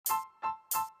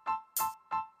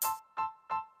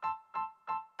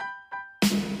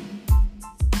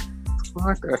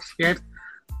What the shit?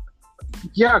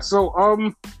 Yeah, so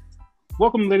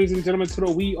welcome ladies and gentlemen to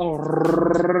the We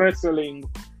Are Wrestling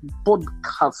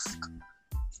podcast.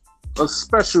 A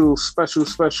special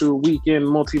weekend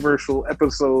multiversal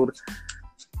episode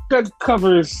that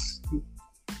covers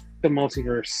the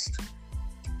multiverse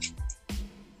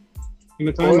in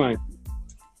the timeline.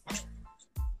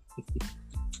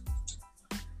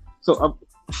 So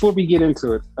before we get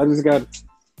into it, I just got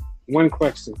one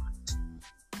question.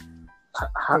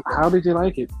 How did you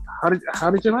like it? How did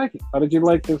you like it? How did you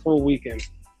like this whole weekend?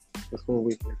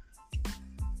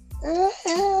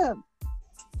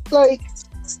 Like,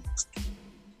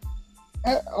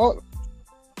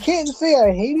 can't say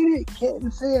I hated it.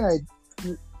 Can't say I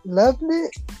loved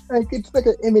it. Like, it's like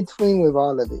an in between with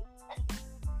all of it.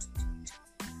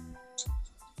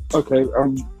 Okay,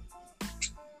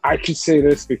 I could say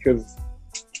this because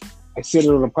I said it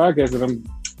on the podcast, and I'm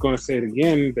going to say it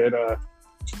again. That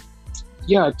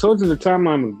yeah, I told you the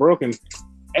timeline was broken.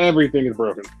 Everything is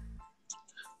broken.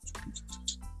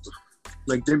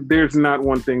 Like there's not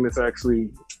one thing that's actually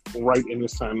right in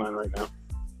this timeline right now.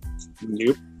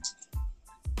 Nope.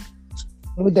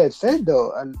 With that said,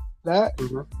 though, that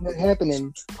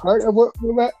happening, part of what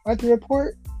we're about to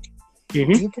report,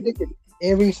 you predicted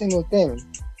every single thing.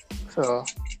 So,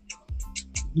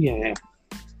 yeah.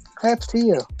 Claps to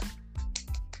you.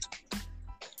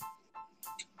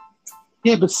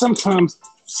 Yeah, but sometimes,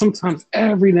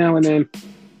 every now and then,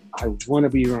 I want to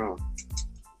be wrong.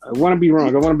 I want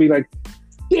to be like,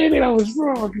 damn it, I was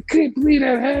wrong. I can't believe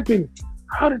that happened.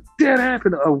 How did that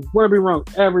happen? I want to be wrong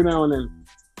every now and then.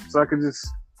 So I can just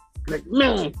be like,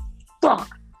 man, fuck.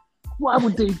 Why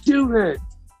would they do that?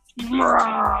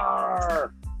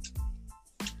 Rawr!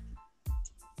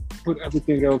 But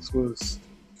everything else was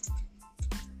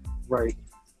right.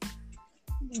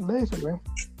 Basically.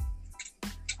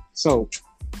 So,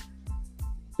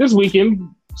 this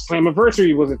weekend,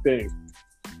 Slammiversary was a thing.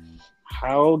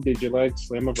 How did you like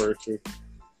Slammiversary?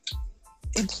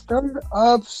 It started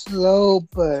off slow,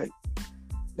 but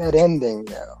that ending,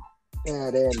 though.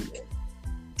 That ending.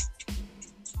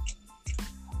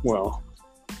 Well,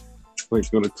 we're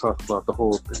going to talk about the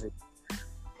whole thing.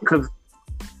 Because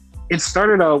it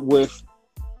started out with,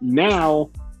 now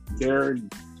they're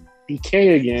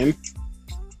decay again.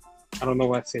 I don't know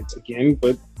why I said again,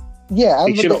 but yeah,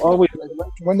 they should have always...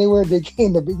 When they were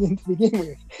decaying to begin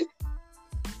with.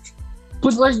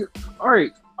 But like, all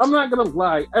right, I'm not going to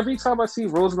lie. Every time I see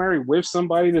Rosemary with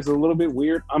somebody that's a little bit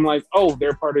weird, I'm like, oh,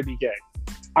 they're part of decay.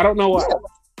 I don't know why. Yeah.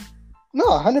 No,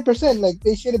 100%. Like,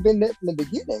 they should have been there from the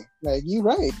beginning. Like, you're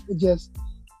right.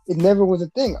 It never was a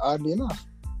thing, oddly enough.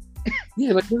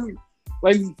 Yeah, like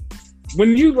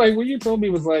when you told me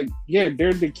it was like, yeah,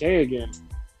 they're decay again.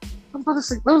 I was about to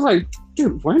say, I was like,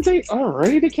 dude, weren't they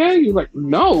already decay? You're like,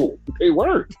 no, they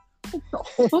weren't.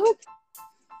 What?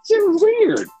 Shit was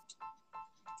weird.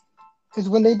 Because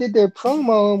when they did their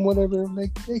promo and whatever,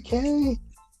 like, decay,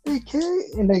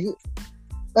 and like,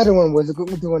 other one was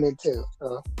doing it too.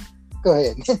 So, go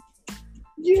ahead.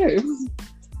 Yeah,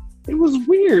 it was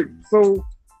weird. So,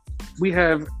 we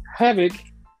have Havoc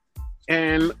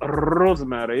and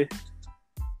Rosemary.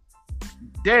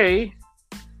 They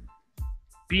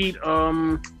beat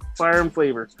Fire and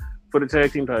Flavor for the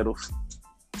tag team titles.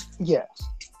 Yes.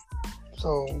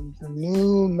 So the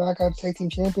new knockout tag team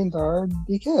champions are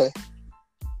DK.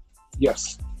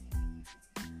 Yes.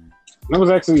 That was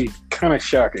actually kind of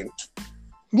shocking.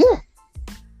 Yeah.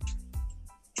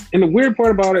 And the weird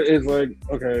part about it is like,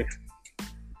 okay,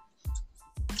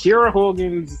 Kiera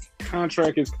Hogan's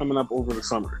contract is coming up over the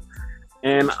summer.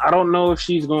 And I don't know if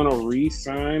she's going to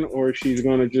re-sign or if she's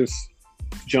going to just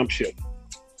jump ship.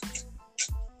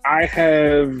 I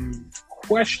have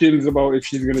questions about if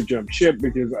she's going to jump ship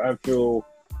because I feel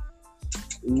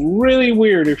really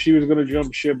weird if she was going to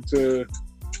jump ship to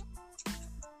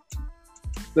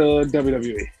the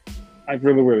WWE. I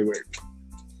feel really weird.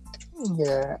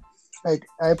 Yeah. Like,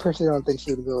 I personally don't think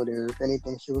she would go there. If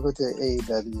anything, she would go to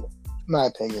AEW. My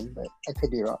opinion, but I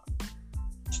could be wrong.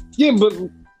 Yeah, but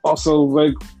also,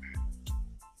 like,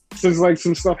 since, like,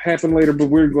 some stuff happened later, but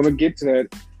we're going to get to that.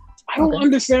 I don't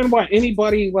understand why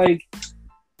anybody, like,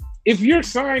 if you're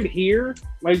signed here,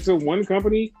 like, to one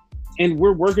company, and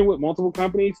we're working with multiple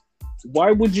companies,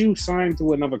 why would you sign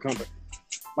to another company?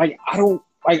 Like, I don't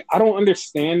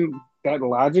understand that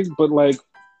logic, but, like,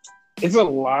 it's a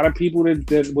lot of people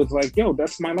that was like, yo,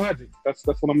 that's my logic. That's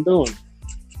what I'm doing.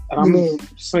 And I mean,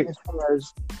 just like, as far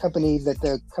as companies that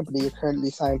the company is currently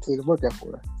signed to is working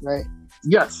for, right?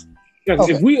 Yes.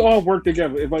 Okay. If we all work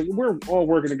together, if like we're all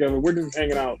working together, we're just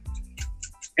hanging out,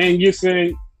 and you're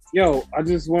saying, yo, I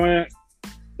just want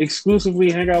to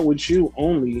exclusively hang out with you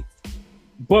only,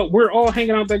 but we're all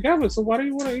hanging out together. So why do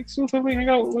you want to exclusively hang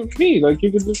out with me? Like,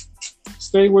 you could just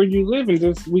stay where you live and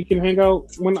just we can hang out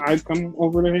when I come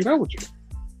over to hang out with you.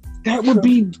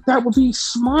 That would be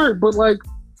smart. But like,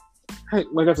 hey,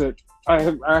 like I said, I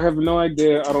have no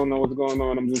idea. I don't know what's going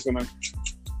on. I'm just gonna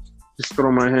just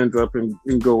throw my hands up and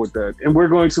go with that. And we're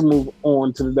going to move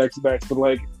on to the next match. But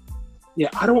like, yeah,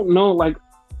 I don't know. Like,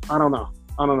 I don't know.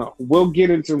 We'll get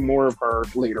into more of her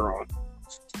later on.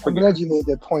 I'm glad you made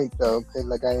that point though, because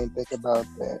like I didn't think about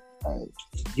that.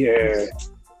 Yeah.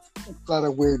 A lot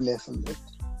of weirdness in this.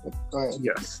 Go ahead.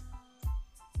 Yes.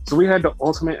 So we had the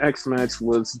Ultimate X match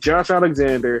was Josh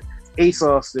Alexander, Ace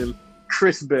Austin,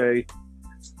 Chris Bay,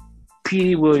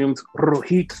 Petey Williams,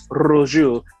 Rohit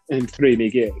Raju, and Trey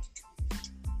Miguel.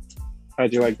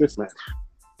 How'd you like this match?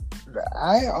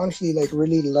 I honestly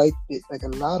really liked it. Like a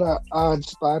lot of odd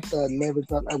spots I never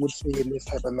thought I would see in this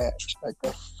type of match. Like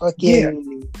a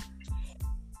fucking,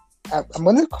 I'm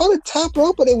gonna call it top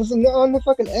rope, but it was on the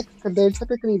fucking X because they're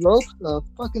typically ropes. A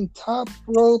fucking top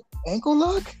rope ankle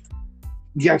lock.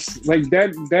 Yes, like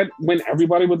that when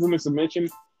everybody was in the submission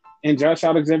and Josh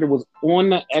Alexander was on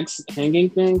the X hanging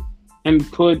thing and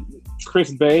put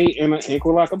Chris Bay in an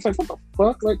ankle lock. I was like, what the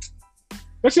fuck? Like,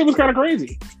 that shit was kind of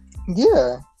crazy.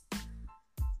 Yeah.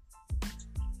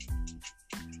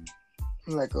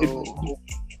 I'm like,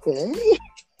 okay.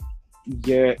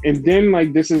 Yeah, and then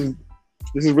like this is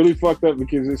really fucked up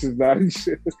because this is not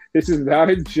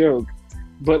a joke.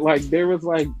 But like there was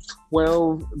like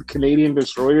 12 Canadian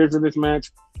destroyers in this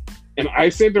match, and I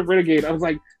said to Renegade, I was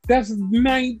like, "That's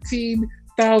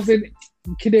 19,000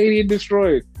 Canadian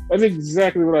destroyers." That's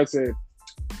exactly what I said.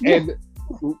 Yeah. And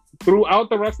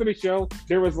throughout the rest of the show,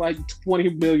 there was like 20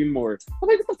 million more. I'm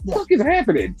like, what the fuck is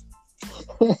happening?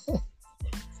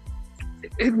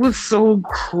 It was so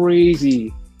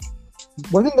crazy.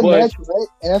 Wasn't the match right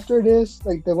after this,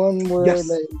 like the one where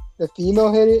like the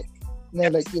female hit it? And they're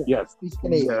like, yes,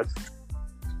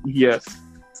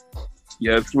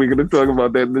 we're gonna talk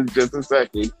about that in just a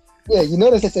second. Yeah, you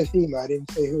notice I said female. I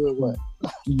didn't say who it was.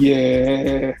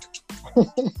 Yeah.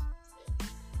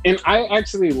 And I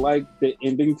actually liked the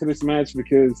ending to this match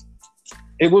because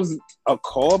it was a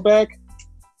callback.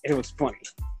 It was funny.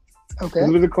 Okay. It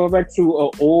was a callback to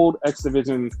an old X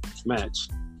Division match.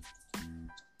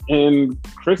 And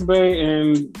Chris Bay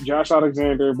and Josh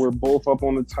Alexander were both up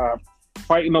on the top,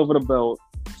 fighting over the belt.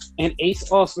 And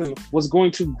Ace Austin was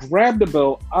going to grab the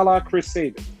belt a la Chris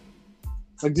Sabin.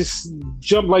 Just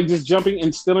jumping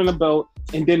and stealing the belt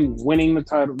and then winning the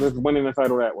title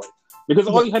that way. Because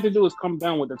all you had to do is come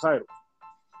down with the title.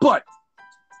 But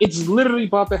it's literally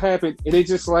about to happen, and they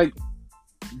just like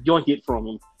yoink it from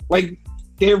him. Like,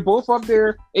 they're both up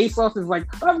there. Ace Austin's like,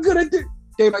 I'm gonna do.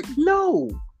 They're like, no,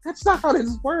 that's not how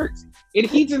this works. And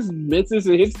he just misses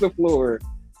and hits the floor.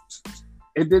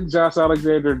 And then Josh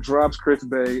Alexander drops Chris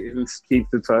Bay and keeps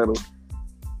the title.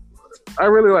 I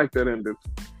really like that ending.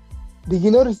 Did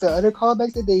you notice the other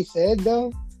callback that they said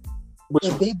though?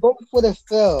 If they both would have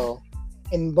fell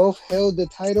and both held the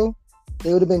title,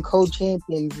 they would have been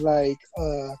co-champions like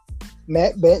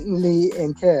Matt Bentley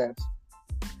and Cass.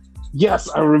 Yes,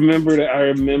 I remember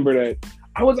that.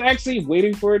 I was actually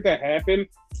waiting for it to happen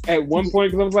at one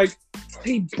point because I was like,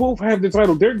 they both have the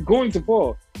title. They're going to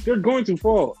fall.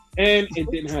 And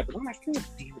it didn't happen. I'm like, God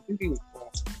damn it, they didn't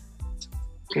fall.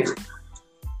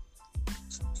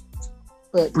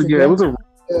 But yeah, it was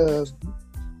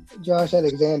Josh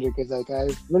Alexander, because like I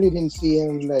really didn't see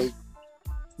him like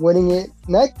winning it.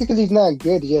 Not because he's not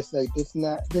good, just like it's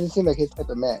not doesn't seem like his type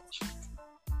of match.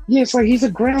 Yeah, it's like he's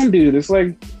a ground dude. It's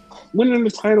like winning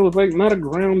the title is like not a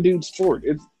ground dude sport.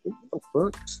 It's what the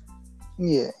fuck?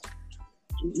 Yeah.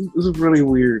 This is really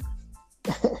weird.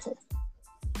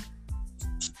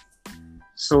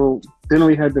 So then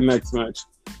we had the next match.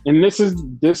 And this is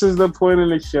the point in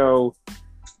the show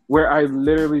where I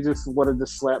literally just wanted to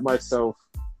slap myself.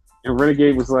 And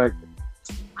Renegade was like,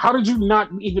 how did you not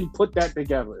even put that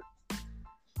together?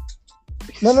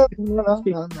 No.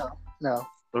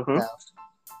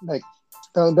 Like,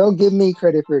 don't give me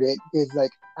credit for that because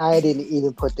like I didn't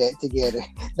even put that together.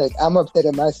 Like I'm upset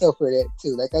at myself for that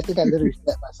too. Like I think I literally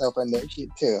slapped myself on that shit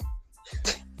too.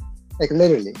 Like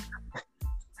literally.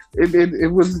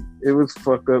 It was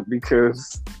fucked up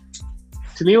because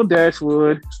Tennille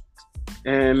Dashwood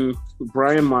and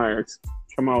Brian Myers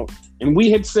come out, and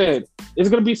we had said it's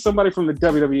gonna be somebody from the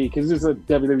WWE because it's a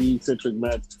WWE centric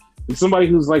match, and somebody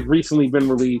who's like recently been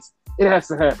released. It has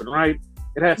to happen, right?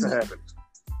 It has to happen.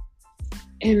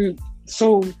 And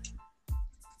so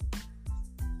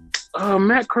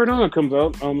Matt Cardona comes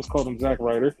out. I almost called him Zack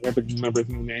Ryder. I have to remember his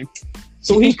new name.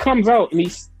 So he comes out and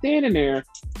he's standing there,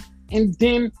 and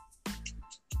then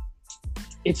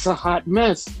it's a hot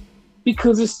mess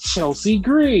because it's Chelsea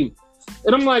Green.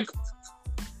 And I'm like,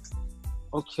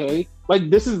 okay. Like,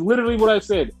 this is literally what I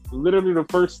said. Literally the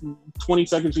first 20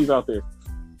 seconds she's out there.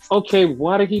 Okay,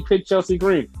 why did he pick Chelsea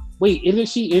Green? Wait, isn't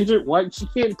she injured? Why she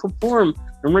can't perform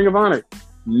in Ring of Honor?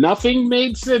 Nothing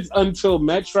made sense until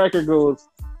Matt Striker goes,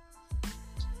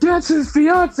 that's his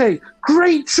fiance.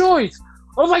 Great choice.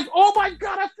 I was like, oh my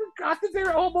God, I forgot that they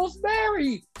were almost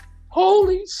married.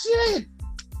 Holy shit.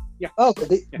 Yeah. Oh, but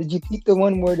did you keep the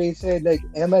one where they said like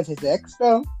Emma's his ex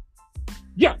though?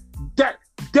 Yeah,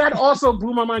 that also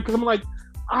blew my mind because I'm like,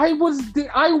 I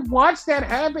watched that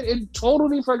happen and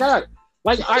totally forgot.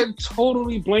 Like, I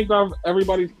totally blanked off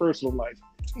everybody's personal life.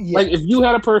 Yeah. Like, if you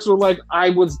had a personal life,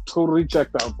 I was totally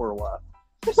checked out for a while.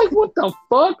 It's like, what the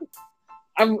fuck?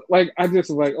 I just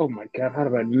was like, oh my God, how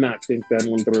did I not think that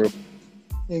one through?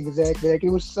 Exactly. Like, it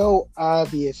was so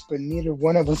obvious, but neither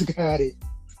one of us got it.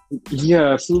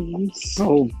 Yeah,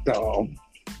 so dumb.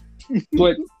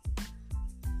 But,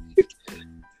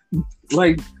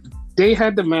 like, they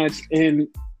had the match, and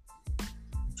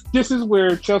this is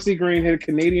where Chelsea Green hit a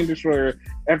Canadian Destroyer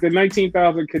after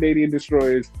 19,000 Canadian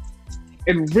Destroyers.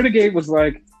 And Renegade was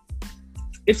like,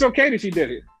 it's okay that she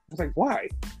did it. I was like, why?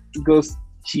 He goes,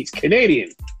 she's Canadian.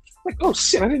 I'm like, oh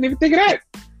shit, I didn't even think of that.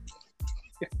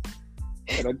 Yeah.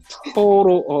 And a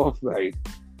total off night.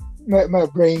 My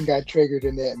brain got triggered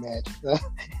in that match. So.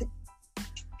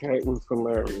 It was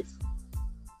hilarious.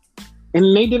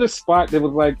 And they did a spot that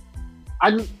was like,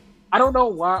 I don't know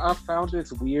why I found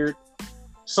this weird.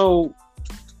 So,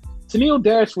 Tennille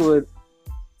Dashwood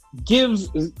gives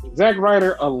Zack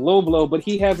Ryder a low blow, but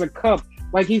he has a cup.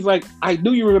 Like, he's like, I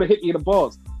knew you were going to hit me in the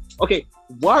balls. Okay,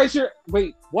 why is your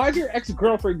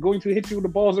ex-girlfriend going to hit you in the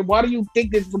balls, and why do you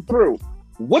think this was through?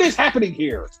 What is happening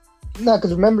here? No,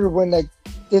 because remember when, like,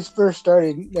 this first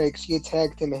started, like, she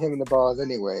attacked him and him in the balls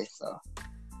anyway, so.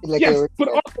 Like, yes, but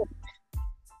also,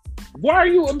 why are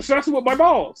you obsessed with my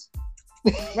balls?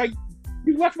 Like,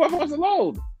 you left my balls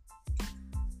alone.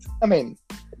 I mean,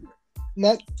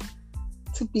 not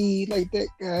to be like that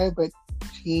guy, but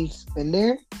she's been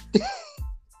there.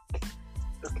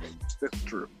 Okay, that's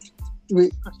true.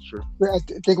 That's true. I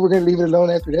think we're going to leave it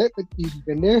alone after that, but she's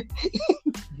been there.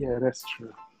 Yeah, that's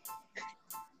true.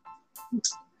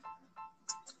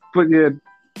 But yeah,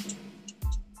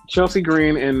 Chelsea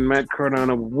Green and Matt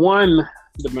Cardona won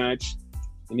the match,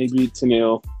 and they beat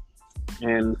Tennille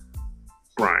and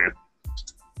Brian.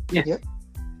 Yeah. Yep.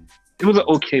 It was an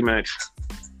okay match.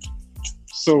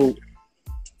 So,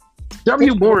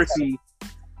 W. Morrissey.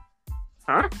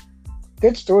 Huh?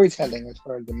 Good storytelling as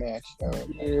far as the match. Yeah,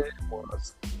 it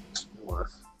was.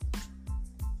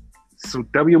 So,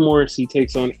 W. Morrissey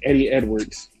takes on Eddie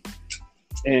Edwards.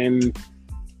 And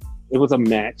it was a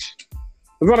match.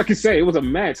 That's all I can say. It was a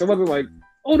match. I wasn't like,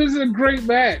 oh, this is a great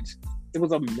match. It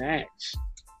was a match.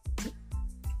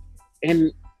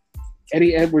 And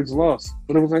Eddie Edwards lost.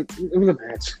 But it was a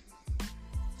match.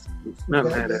 Not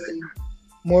mad at it.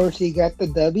 Morrissey got the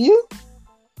W?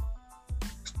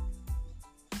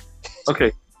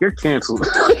 Okay, you're canceled.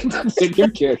 You're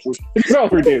canceled. It's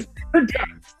over, dude. You're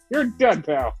done. You're done,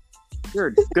 pal.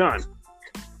 You're done.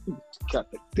 Got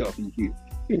the W.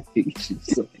 I hate you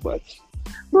so much.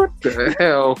 What the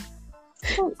hell?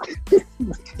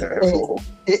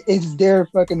 It's their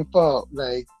fucking fault.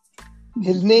 Like,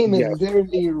 his name is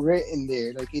literally written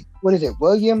there. Like, what is it,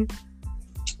 William?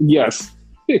 Yes.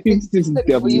 It's just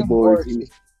W. Morrissey.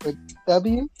 But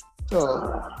W?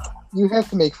 So, you have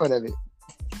to make fun of it.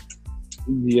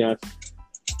 Yes.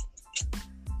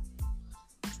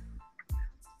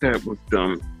 That was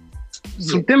dumb.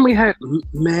 So then we had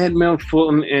Mad Mel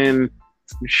Fulton and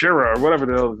Shira, or whatever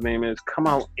the hell his name is, come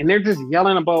out, and they're just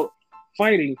yelling about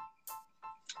fighting.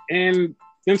 And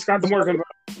then Scott D'Amore comes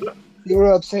out. They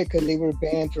were upset because they were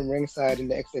banned from ringside in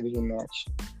the X Division match.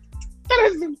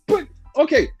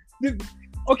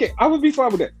 Okay, I would be fine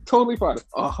with that. Totally fine.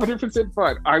 100%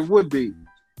 fine. I would be.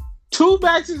 2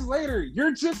 matches later,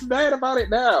 you're just mad about it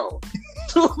now.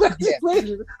 2 matches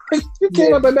later. Like, you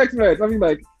came out the next match. I mean,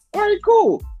 like, all right,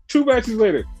 cool. 2 matches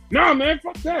later. Nah, man,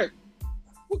 fuck that.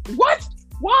 What?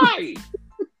 Why?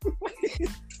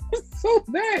 It's so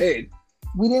bad.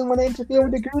 We didn't want to interfere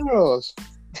with the girls.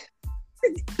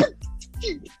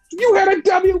 You had a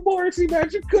W. Morrissey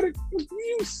match. You could have.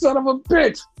 You son of a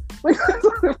bitch. Like,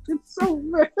 it's so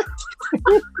bad.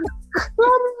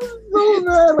 So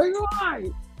bad. Like, why?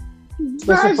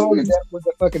 But supposedly that was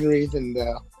the fucking reason,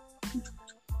 though.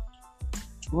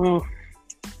 Well,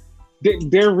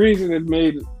 their reason it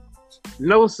made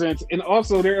no sense, and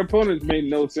also their opponents made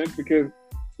no sense because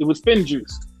It was Finn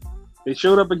Juice. They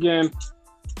showed up again,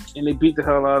 and they beat the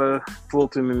hell out of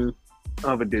Fulton and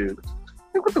other dude.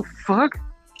 Like, what the fuck?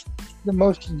 The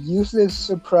most useless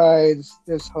surprise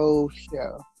this whole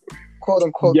show, quote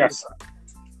unquote. Yes.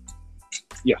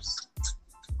 Yes.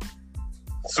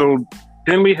 So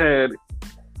then we had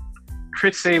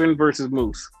Chris Sabin versus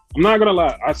Moose. I'm not gonna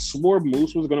lie, I swore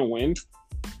Moose was gonna win,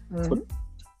 but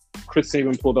Chris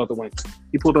Sabin pulled out the win.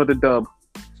 He pulled out the dub.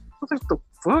 I was like, what the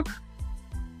fuck?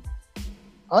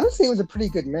 Honestly, it was a pretty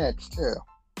good match too.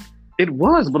 It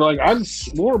was, but like I just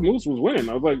swore Moose was winning.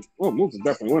 I was like, well, Moose is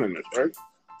definitely winning this, right?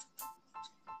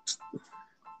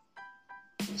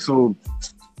 So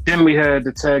then we had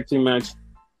the tag team match,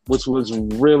 which was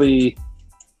really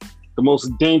the most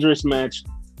dangerous match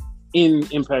in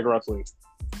Impact Wrestling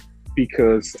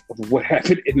because of what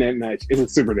happened in that match. It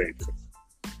was super dangerous.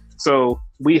 So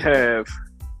we have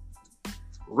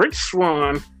Rich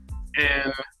Swann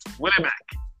and Willie Mack.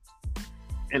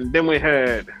 And then we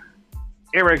had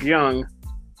Eric Young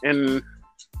and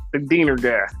the Diener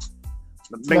guy.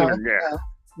 The Diener guy.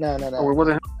 No. Or was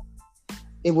it him?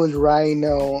 It was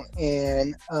Rhino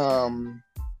and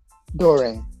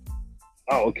Doran.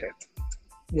 Oh, okay.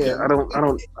 Yeah.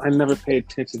 I never pay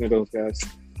attention to those guys.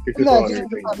 No, just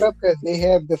because they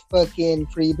have the fucking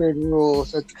Freebird rules.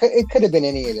 So it could have been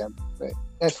any of them, but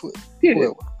that's what it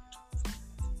was.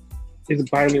 It's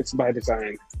violence by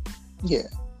design. Yeah.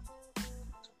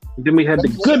 And then we had the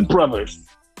Good Brothers.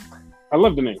 I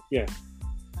love the name. Yeah.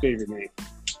 Favorite name.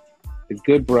 The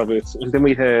Good Brothers. And then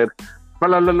we had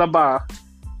Ba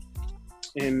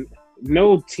and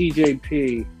no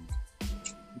TJP,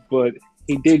 but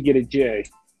he did get a J.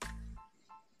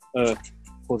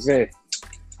 Jose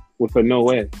with a no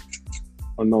way.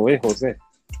 Or no way Jose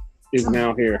is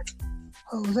now here.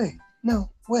 Jose. No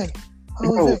way.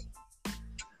 Jose. No.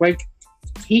 Like,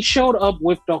 he showed up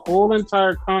with the whole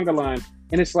entire conga line,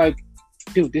 and it's like,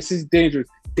 dude, this is dangerous.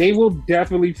 They will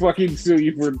definitely fucking sue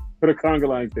you for the conga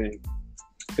line thing.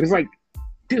 And it's like,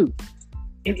 dude.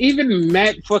 And even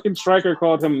Matt fucking Stryker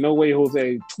called him No Way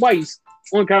Jose twice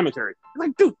on commentary. I'm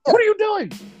like, dude, what are you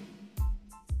doing?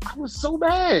 I was so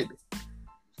bad.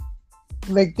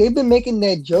 Like, they've been making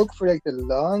that joke for like the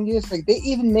longest. Like, they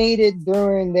even made it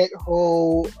during that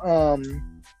whole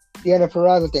Deanna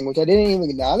Purrazzo thing, which I didn't even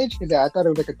acknowledge because I thought it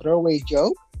was like a throwaway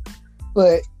joke.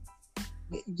 But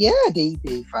yeah, they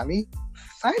finally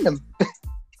signed him.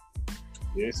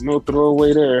 There's no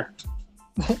throwaway there.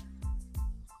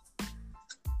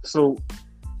 So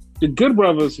the Good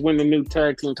Brothers win the new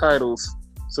tag team titles,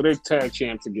 so they're tag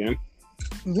champs again.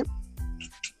 Yep.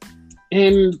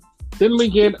 And then we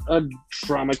get a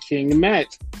Drama King Matt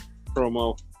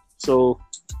promo. So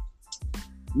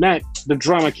Matt, the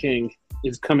Drama King,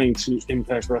 is coming to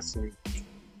Impact Wrestling.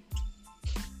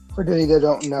 For those that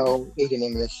don't know Asian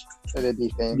English, so they'd be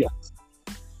fame. Yeah.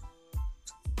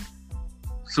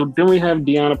 So then we have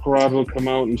Deanna Purrazzo come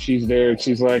out, and she's there, and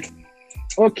she's like,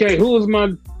 okay, who is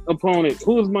my opponent?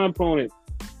 Who is my opponent?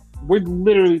 We're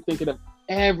literally thinking of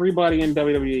everybody in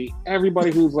WWE,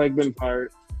 everybody who's like been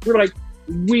fired. We're like,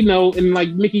 we know, and like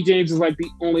Mickie James is like the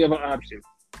only other option.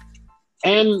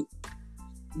 And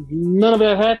none of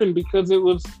that happened because it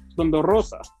was Thunder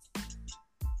Rosa.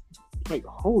 Like,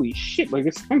 holy shit, like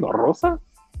it's Thunder Rosa?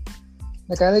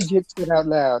 Like, I legit said out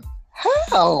loud,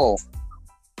 how?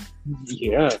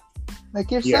 Yeah. Like,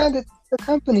 you're signed to the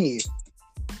company.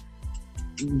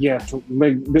 Yeah,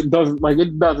 like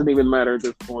it doesn't even matter at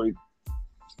this point.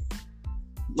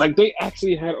 Like, they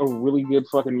actually had a really good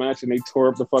fucking match and they tore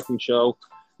up the fucking show.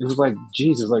 It was like,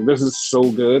 Jesus, like this is so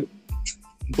good.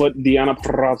 But Deanna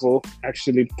Purrazzo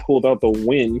actually pulled out the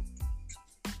win.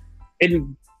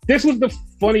 And this was the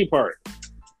funny part.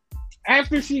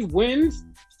 After she wins,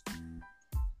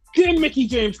 then Mickie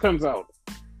James comes out.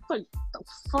 It's like, the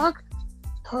fuck?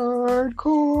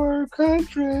 Hardcore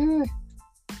country.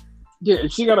 Yeah,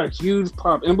 and she got a huge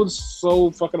pop. And it was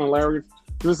so fucking hilarious.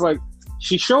 It was like,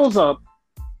 she shows up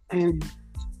and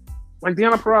like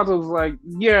Deanna Purrazzo was like,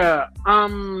 yeah,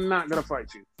 I'm not going to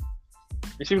fight you.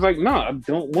 And she was like, no, I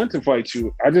don't want to fight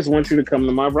you. I just want you to come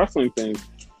to my wrestling thing.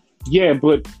 Yeah,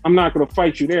 but I'm not going to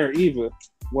fight you there either.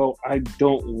 Well, I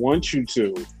don't want you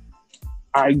to.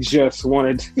 I just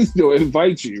wanted to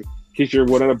invite you because you're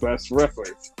one of the best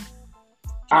wrestlers.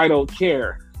 I don't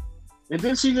care. And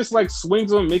then she just like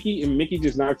swings on Mickie and Mickie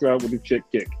just knocks her out with a chick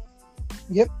kick.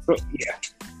 Yep. So, yeah.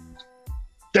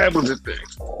 That was the thing.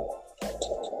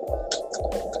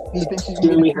 Do you think she's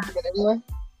going to be anyway?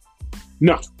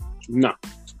 No.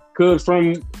 Because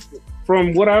from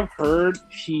what I've heard,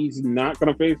 she's not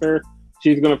going to face her.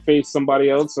 She's going to face somebody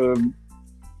else, a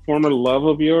former love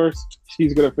of yours.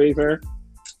 She's going to face her.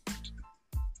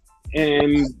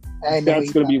 and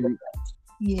that's gonna be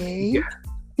yay.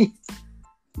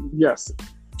 Yes,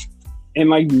 and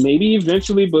like maybe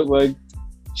eventually, but like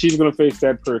she's gonna face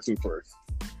that person first.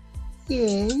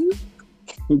 Yay.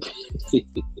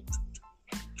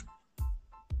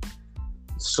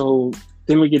 So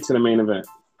then we get to the main event.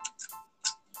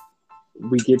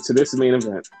 We get to this main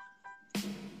event,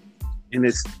 and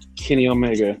it's Kenny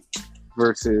Omega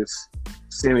versus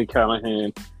Sami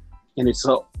Callihan, and it's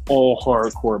an all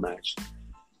hardcore match.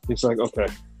 It's like, okay,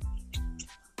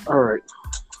 all right.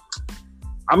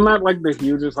 I'm not like the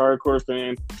hugest hardcore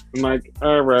fan. I'm like,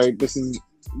 all right, this is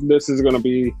gonna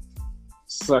be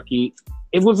sucky.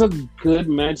 It was a good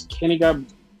match. Kenny got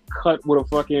cut with a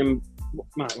fucking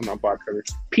not box cutter,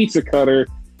 pizza cutter.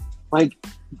 Like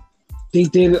they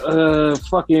did a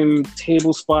fucking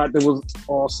table spot that was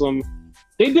awesome.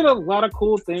 They did a lot of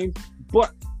cool things,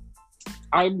 but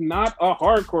I'm not a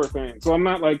hardcore fan, so I'm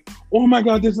not like, oh my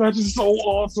god, this match is so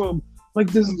awesome.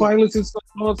 Like this violence is so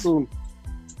awesome.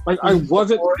 Like I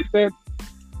wasn't like that.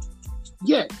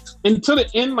 Yeah, until the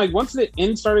end. Like once the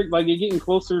end started, like you're getting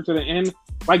closer to the end.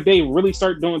 Like they really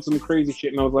start doing some crazy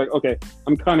shit, and I was like, okay,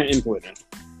 I'm kind of into it now.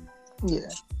 Yeah.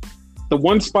 The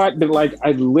one spot that like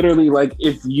I literally like,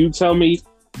 if you tell me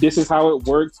this is how it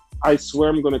works, I swear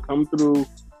I'm gonna come through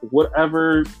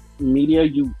whatever media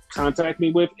you contact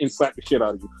me with and slap the shit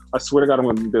out of you. I swear to God, I'm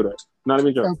gonna do that. Not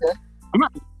even joking. Okay.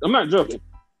 I'm not joking.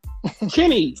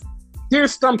 Kenny,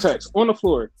 there's thumbtacks on the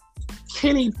floor.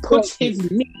 Kenny puts his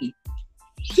knee.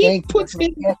 He puts his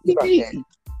knee.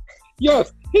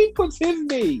 Yes, he puts his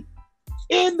knee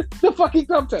in the fucking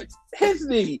thumbtacks. His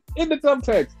knee in the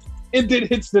thumbtacks. And then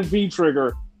hits the V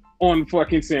trigger on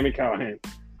fucking Sami Callihan.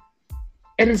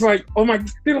 And it's like,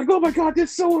 they're like, oh my god,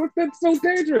 that's so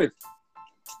dangerous.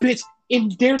 Bitch,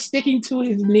 if they're sticking to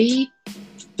his knee,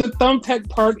 the thumbtack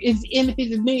part is in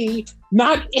his knee,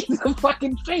 not in the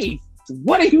fucking face.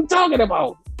 What are you talking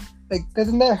about? Like,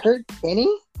 doesn't that hurt Kenny?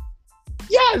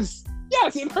 Yes,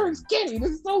 it hurts Kenny.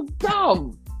 This is so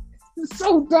dumb. It's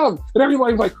so dumb. And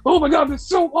everybody's like, oh my god, this is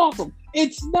so awesome.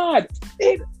 It's not.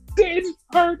 It didn't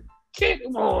hurt Kenny.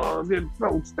 Oh, it's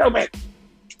so stupid.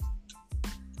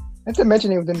 Not to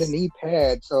mention it was in the knee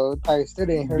pad, so it probably still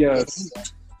didn't hurt.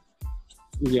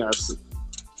 Yes.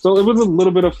 So it was a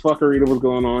little bit of fuckery that was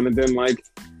going on, and then like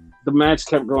the match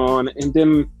kept going, and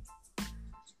then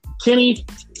Kenny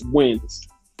wins.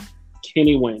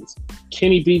 Kenny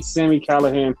beats Sami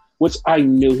Callihan, which I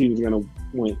knew he was gonna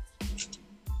win.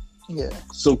 Yeah.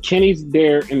 So Kenny's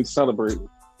there and celebrating.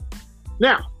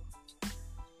 Now,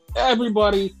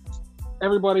 everybody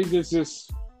just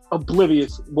was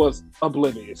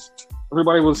oblivious.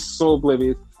 Everybody was so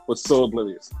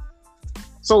oblivious.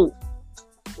 So,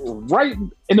 right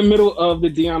in the middle of the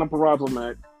Deonna Purrazzo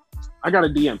match, I got a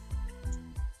DM.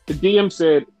 The DM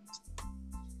said,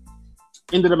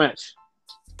 "End of the match."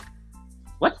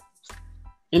 What?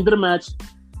 End of the match,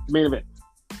 main event.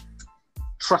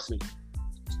 Trust me.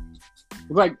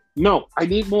 It's like, no, I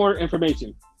need more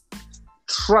information.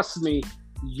 Trust me,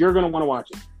 you're gonna want to watch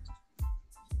it.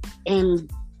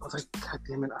 And I was like, God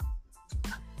damn it.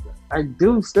 I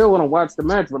do still want to watch the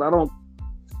match, but I don't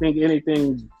think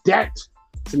anything that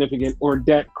significant or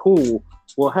that cool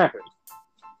will happen.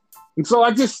 And so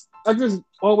I just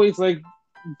always like,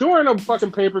 during a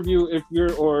fucking pay-per-view,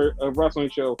 or a wrestling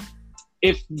show,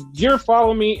 if you're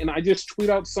following me and I just tweet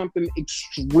out something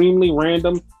extremely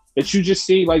random that you just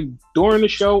see like during the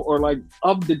show or like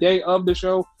of the day of the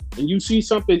show, and you see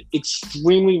something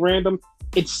extremely random,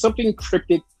 it's something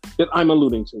cryptic that I'm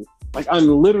alluding to. Like I'm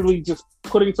literally just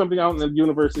putting something out in the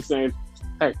universe and saying,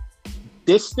 hey,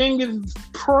 this thing is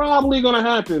probably going to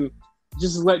happen.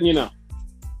 Just letting you know.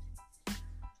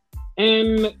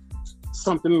 And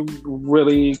something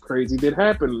really crazy did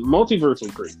happen. Multiverse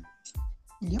was crazy.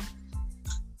 Yep.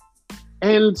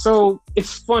 And so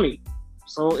it's funny.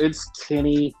 So it's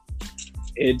Kenny,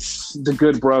 it's the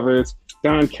Good Brothers,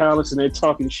 Don Callis, and they're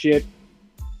talking shit,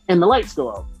 and the lights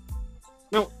go out.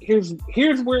 Now, here's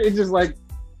where it's just like,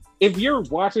 if you're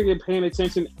watching and paying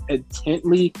attention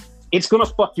intently, it's gonna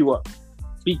fuck you up,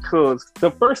 because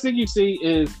the first thing you see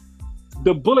is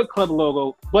the Bullet Club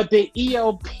logo, but the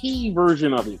ELP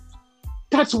version of it.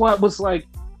 That's why it was like,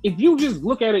 if you just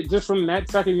look at it just from that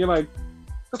second, you're like,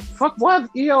 the fuck, why is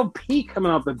ELP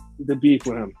coming out the beef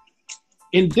with him?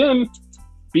 And then,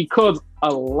 because a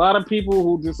lot of people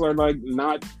who just are like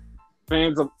not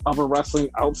fans of a wrestling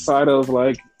outside of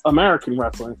like American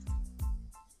wrestling,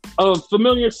 a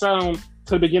familiar sound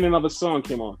to the beginning of a song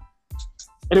came on.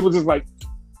 And it was just like,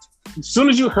 as soon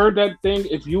as you heard that thing,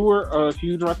 if you were a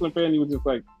huge wrestling fan, you were just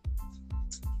like,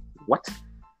 what?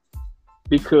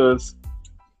 Because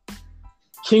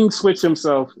King Switch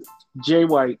himself, Jay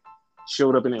White,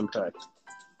 showed up in Impact.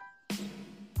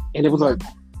 And it was like,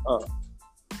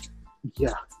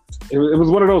 yeah. It was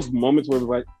one of those moments where it was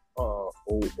like,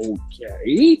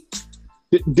 okay.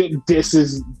 This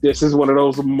is one of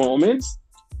those moments.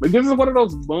 Like, this is one of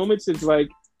those moments. It's like,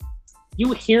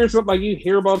 you hear something, like you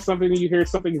hear about something and you hear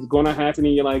something is going to happen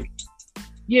and you're like,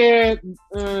 yeah,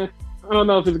 I don't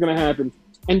know if it's going to happen.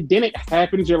 And then it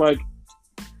happens, you're like,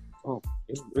 oh,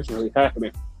 it's really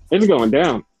happening. It's going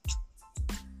down.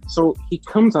 So he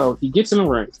comes out, he gets in the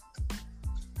ring,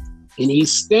 and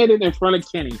he's standing in front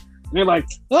of Kenny. And they're like,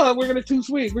 oh, we're going to too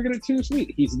sweet. We're going to too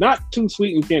sweet. He's not too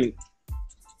sweet in Kenny.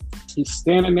 He's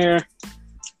standing there,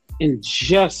 and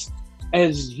just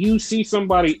as you see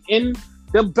somebody in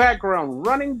the background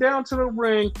running down to the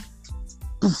ring,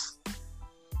 poof,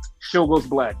 show goes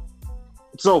black.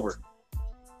 It's over.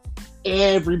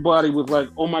 Everybody was like,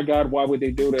 oh my God, why would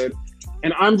they do that?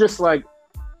 And I'm just like,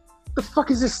 the fuck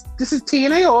is this? This is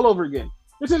TNA all over again.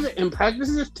 This isn't Impact. This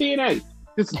is just TNA.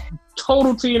 This is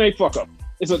total TNA fuck up.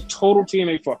 It's a total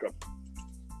TNA fuck up.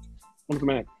 I'm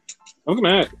mad. I'm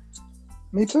mad.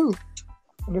 Me too.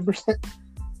 100%.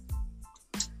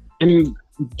 And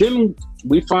then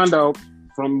we find out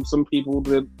from some people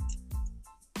that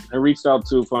I reached out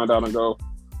to, find out and go,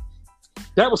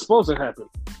 that was supposed to happen.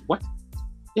 What?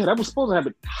 Yeah, that was supposed to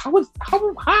happen. How the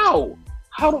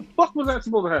fuck was that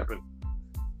supposed to happen?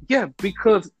 Yeah,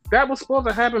 because that was supposed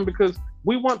to happen because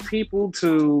we want people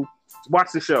to watch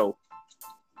the show.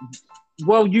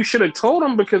 Well, you should have told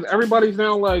them because everybody's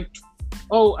now like,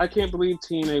 oh, I can't believe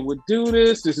TNA would do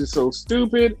this. This is so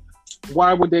stupid.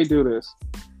 Why would they do this?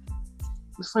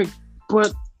 It's like,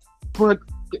 but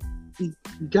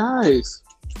guys,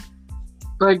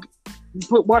 like,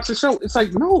 but watch the show. It's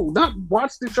like, no, not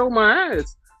watch the show my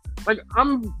ass. Like,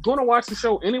 I'm gonna watch the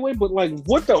show anyway, but like,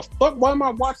 what the fuck? Why am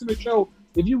I watching the show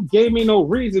if you gave me no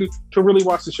reason to really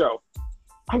watch the show?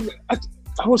 I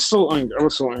was so angry. I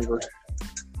was so angry.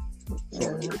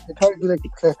 Yeah, it probably be like a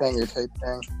cliffhanger type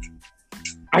thing.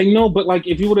 I know, but like,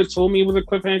 if you would have told me it was a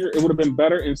cliffhanger, it would have been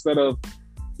better instead of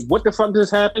what the fuck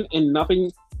just happened and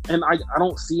nothing, and I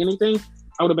don't see anything.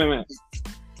 I would have been mad.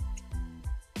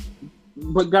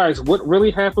 But guys, what really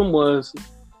happened was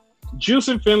Juice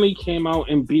and Finley came out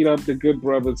and beat up the Good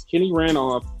Brothers. Kenny ran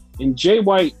off, and Jay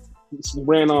White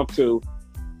ran off too.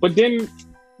 But then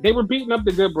they were beating up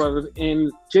the Good Brothers,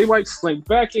 and Jay White slinked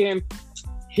back in,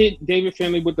 hit David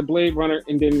Finley with the Blade Runner,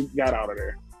 and then got out of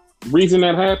there. Reason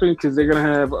that happened, because they're going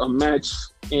to have a match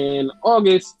in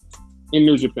August in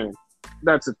New Japan.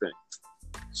 That's the thing.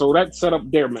 So that set up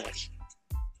their match.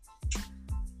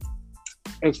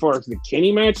 As far as the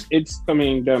Kenny match, it's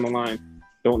coming down the line.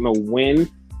 Don't know when.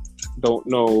 Don't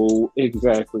know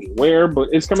exactly where, but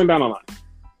it's coming down the line.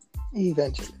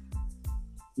 Eventually.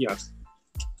 Yes.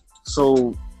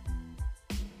 So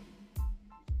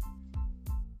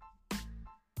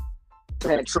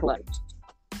Triple H,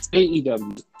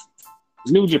 AEW,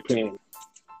 New Japan.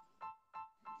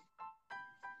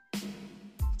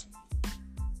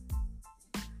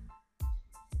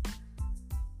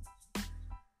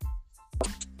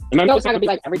 And I know it's not gonna be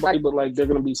like everybody, but like they're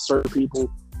gonna be certain people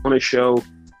on a show.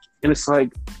 And it's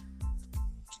like,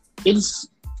 it's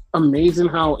amazing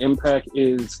how Impact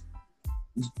is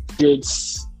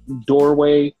this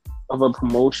doorway of a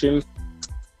promotion,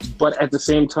 but at the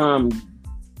same time,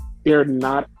 they're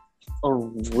not a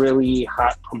really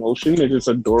hot promotion. They're just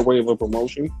a doorway of a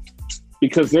promotion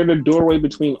because they're the doorway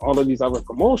between all of these other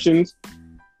promotions.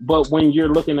 But when you're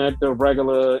looking at the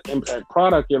regular Impact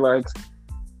product, you're like,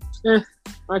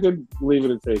 I could leave it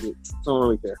and take it. I don't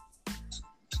really care.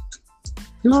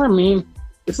 You know what I mean?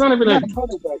 It's not even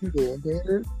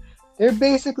they're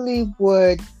basically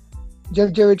what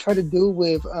Jeff Jarrett tried to do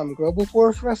with Global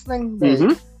Force Wrestling.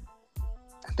 Like,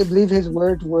 I believe his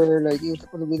words were like, it was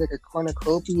supposed to be like a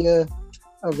cornucopia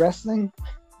of wrestling.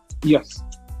 Yes.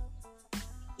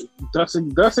 That's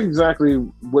exactly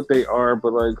what they are,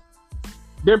 but like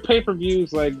their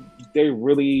pay-per-views, like they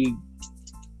really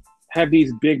have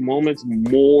these big moments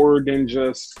more than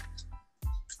just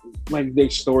like their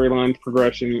storyline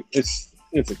progression. It's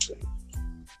a thing.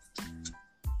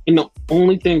 And the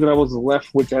only thing that I was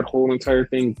left with that whole entire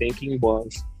thing thinking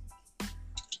was,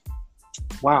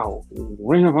 wow,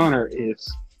 Ring of Honor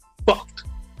is fucked.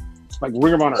 Like,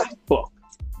 Ring of Honor is fucked.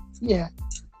 Yeah,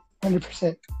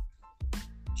 100%.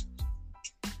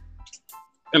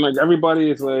 And, like, everybody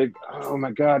is like, oh,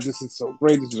 my God, this is so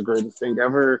great. This is the greatest thing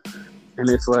ever. And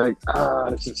it's like,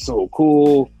 this is so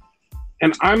cool.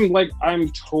 And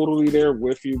I'm totally there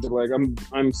with you, but, like,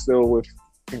 I'm still with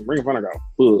Ring of Honor got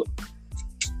fucked.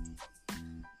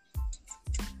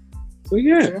 So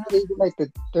yeah, they're not even like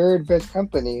the third best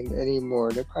company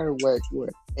anymore. They're probably like what,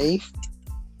 eighth?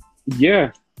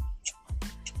 yeah.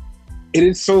 It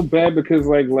is so bad because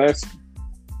I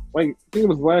think it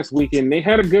was last weekend, they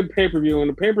had a good pay-per-view, and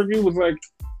the pay-per-view was like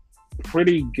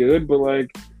pretty good, but like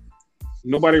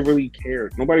nobody really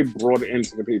cared. Nobody brought it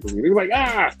into the pay-per-view. They were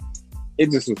like,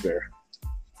 it just was there.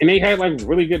 And they had like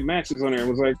really good matches on there. It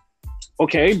was like,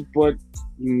 okay, but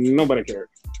nobody cared.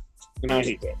 And I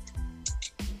hate that.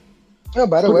 Oh,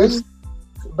 by the way,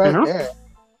 about Uh-huh. that,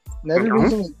 another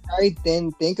reason I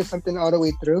didn't think of something all the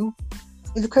way through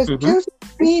is because Chelsea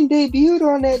Green debuted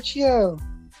on that show.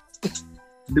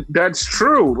 That's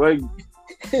true. Like,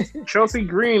 Chelsea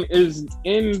Green is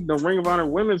in the Ring of Honor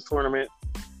Women's Tournament,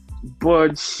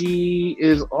 but she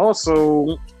is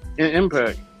also in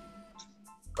Impact.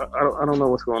 I don't know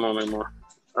what's going on anymore.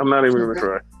 I'm not even going to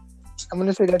try. I'm going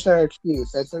to say that's our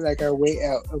excuse. That's like our way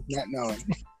out of not knowing.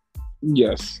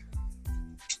 Yes.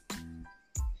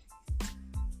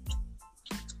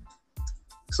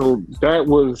 So that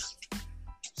was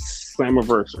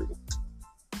Slammiversary.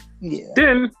 Yeah.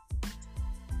 Then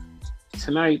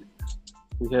tonight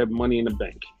we have Money in the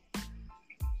Bank.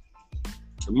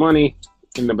 The Money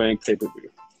in the Bank pay-per-view.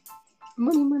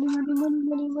 Money.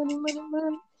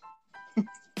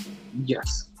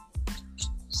 Yes.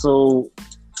 So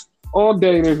all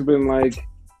day there's been like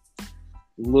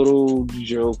little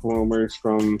joke rumors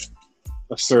from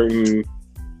a certain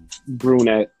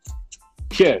brunette.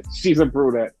 Yeah, she's a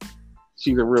brunette.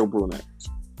 She's a real brunette.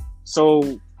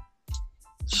 So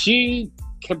she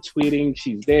kept tweeting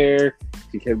she's there.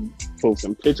 She kept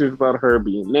posting pictures about her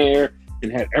being there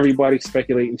and had everybody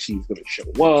speculating she's going to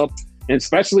show up. And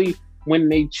especially when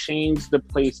they changed the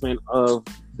placement of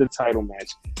the title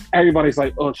match. Everybody's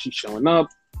like, oh, she's showing up.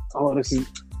 Oh, this is...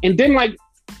 And then like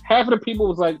half of the people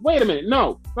was like, wait a minute.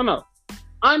 No.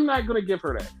 I'm not going to give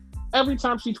her that. Every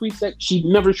time she tweets that, she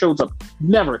never shows up.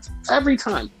 Never. Every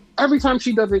time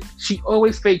she does it, she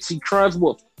always fakes. She cries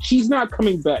wolf. She's not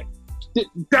coming back.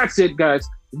 That's it, guys.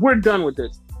 We're done with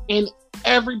this. And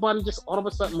everybody just all of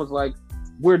a sudden was like,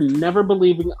 we're never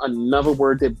believing another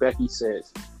word that Becky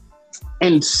says.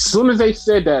 And as soon as they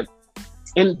said that,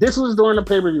 and this was during the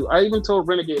pay-per-view, I even told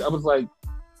Renegade, I was like,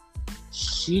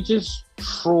 she just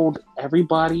trolled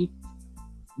everybody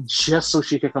just so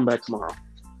she could come back tomorrow.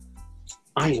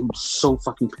 I am so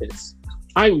fucking pissed.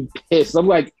 I'm pissed. I'm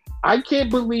like, I can't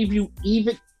believe you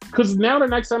even... Because now the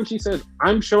next time she says,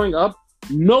 I'm showing up,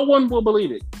 no one will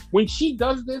believe it. When she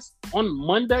does this on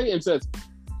Monday and says,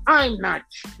 I'm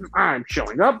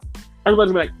showing up,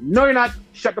 everybody's going to be like, no, you're not.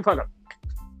 Shut the fuck up.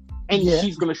 And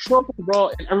she's going to show up on Raw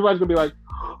and everybody's going to be like,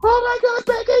 oh my God,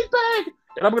 Becky's back.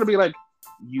 And I'm going to be like,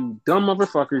 you dumb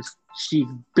motherfuckers. She's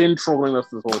been trolling us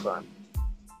this whole time.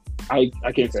 I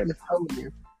can't say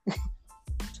that.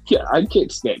 Yeah, I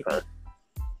can't stand her.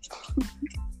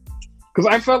 Because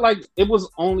I felt like it was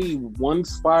only one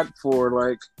spot for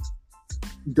like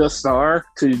the star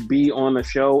to be on the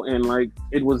show, and like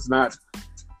it was not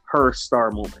her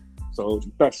star moment. So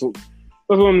that's what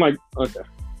I'm like. Okay,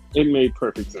 it made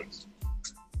perfect sense.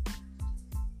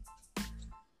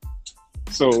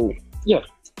 So yeah,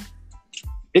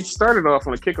 it started off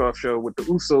on a kickoff show with the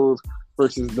Usos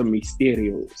versus the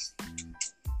Mysterios,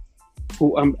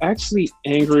 who I'm actually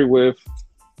angry with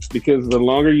because the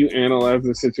longer you analyze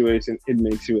the situation, it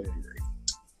makes you angry.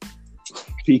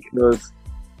 Because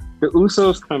the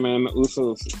Usos come in, the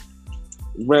Usos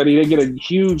ready, they get a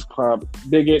huge pop,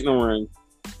 they get in the ring.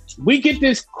 We get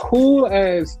this cool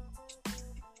ass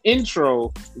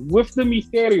intro with the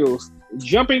Mysterios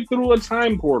jumping through a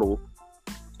time portal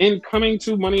and coming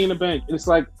to Money in the Bank. And it's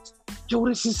like, yo,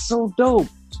 this is so dope.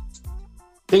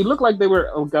 They look like they were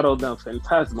Elgato del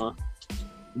Fantasma,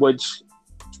 which,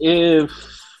 if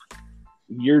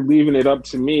you're leaving it up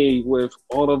to me with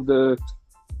all of the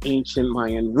ancient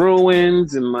Mayan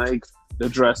ruins and like the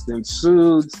dressed in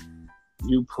suits,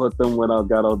 you put them with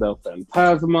Elgato del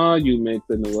Fantasma, you make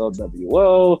the new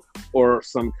LWO or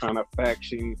some kind of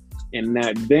faction in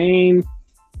that vein.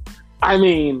 I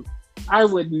mean, I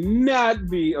would not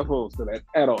be opposed to that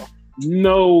at all.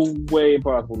 No way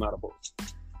possible not opposed.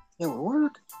 It would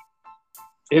work.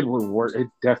 It would work. It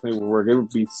definitely would work. It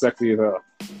would be sexy as hell.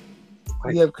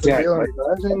 Like, you have Camille and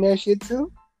Buzz in that shit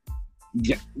too?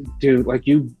 Yeah, dude, like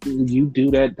you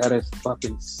do that. That is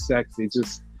fucking sexy.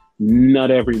 Just nut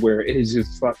everywhere. It is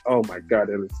just fuck. Oh my God,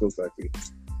 that is so sexy.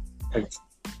 Like,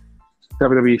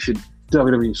 WWE should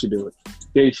do it.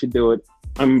 They should do it.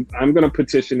 I'm gonna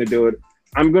petition to do it.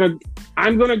 I'm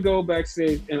gonna go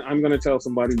backstage and I'm gonna tell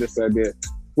somebody this idea.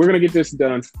 We're gonna get this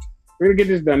done.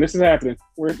 This is happening.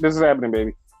 This is happening,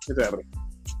 baby. It's happening.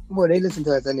 Well, they listen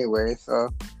to us anyway, so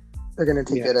They're gonna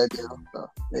take Yeah. that idea. So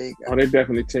there you go. Oh, they're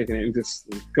definitely taking it and just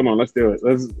come on, let's do it.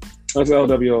 Let's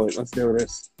LWO it. Let's do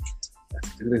this.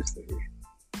 Let's do this, baby.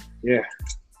 Yeah.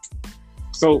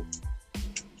 So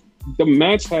the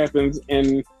match happens,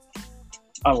 and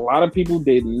a lot of people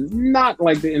did not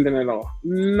like the ending at all.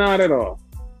 Not at all.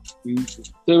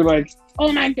 They were like,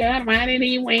 "Oh my God, why did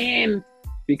he win?"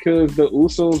 Because the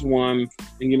Usos won,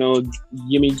 and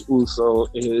Jimmy Uso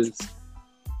is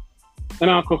an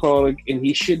alcoholic, and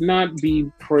he should not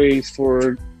be praised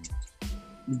for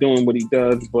doing what he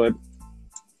does, but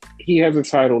he has a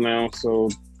title now, so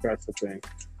that's the thing.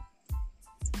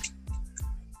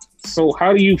 So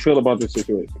how do you feel about this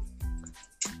situation?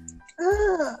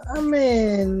 I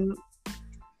mean,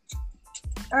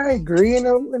 I agree in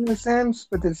a sense,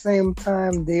 but at the same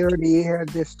time, they already had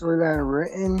this storyline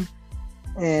written,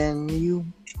 and you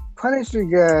punish your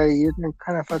guy, you're gonna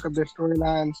kind of fuck up their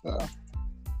storyline. So,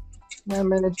 yeah,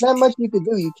 man, it's not much you can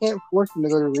do. You can't force them to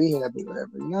go to rehab or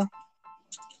whatever, you know?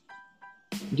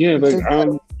 Yeah,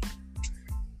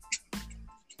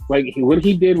 what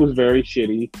he did was very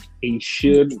shitty. He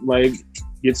should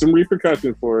get some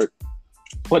repercussions for it.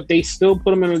 But they still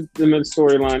put him in the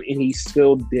storyline, and he's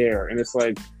still there. And it's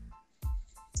like,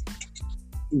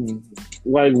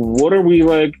 what are we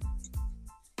like?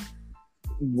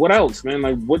 What else, man?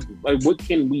 What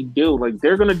can we do?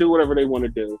 They're gonna do whatever they want to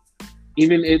do,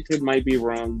 even if it might be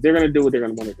wrong. They're gonna do what they're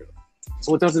gonna want to do.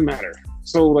 So it doesn't matter.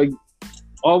 So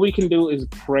all we can do is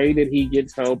pray that he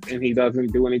gets help and he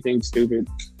doesn't do anything stupid.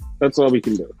 That's all we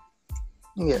can do.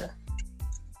 Yeah.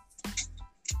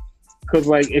 Because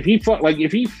if he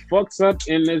fucks up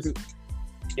in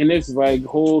this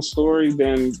whole story,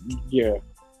 then yeah.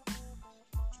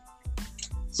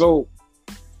 So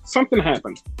something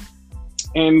happened,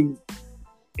 and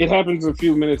it happens a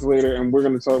few minutes later, and we're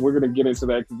gonna get into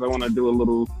that because I want to do a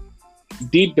little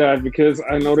deep dive, because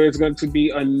I know there's going to be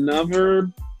another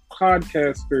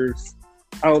podcasters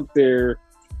out there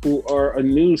who are a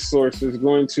news source is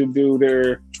going to do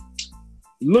their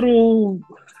little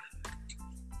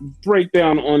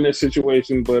breakdown on this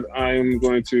situation, but I am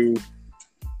going to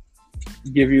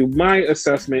give you my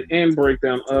assessment and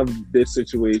breakdown of this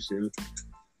situation.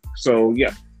 So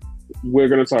yeah, we're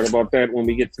going to talk about that when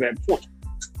we get to that point.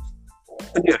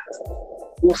 But yeah,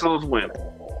 Usos win.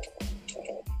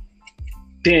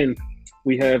 Then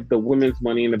we have the women's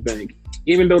Money in the Bank.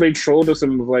 Even though they trolled us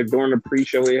and was during the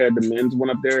pre-show they had the men's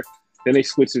one up there, then they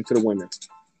switched it to the women's.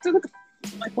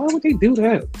 Why would they do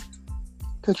that?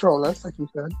 To troll us, like you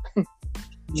said.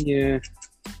 Yeah.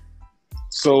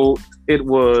 So it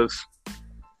was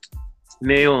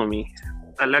Naomi,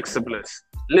 Alexa Bliss,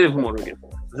 Liv Morgan,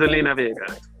 Zelina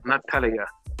Vega, Natalia,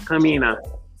 Tamina,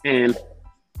 and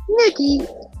Nikki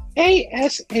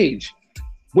ASH.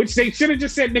 Which they should have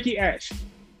just said Nikki Ash.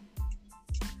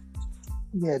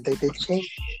 Yeah, they changed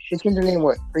their name,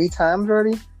 3 times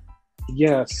already?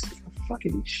 Yes.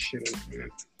 Fucking shit, man.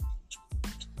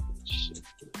 Shit.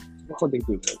 Why would they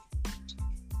do that?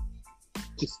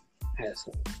 Just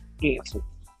asshole.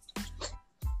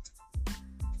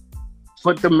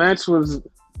 But the match was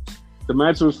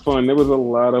fun. There was a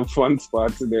lot of fun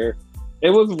spots in there.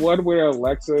 It was one where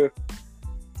Alexa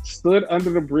stood under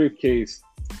the briefcase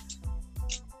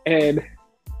and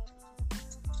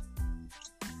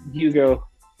you go,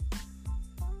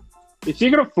 is she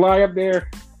gonna fly up there?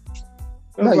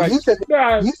 No, you said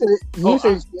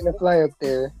she's gonna fly up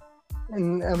there,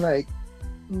 and I'm like,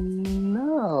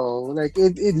 no,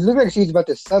 it looked like she was about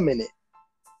to summon it.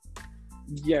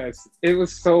 Yes, it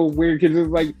was so weird because it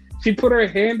was she put her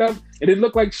hand up and it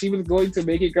looked like she was going to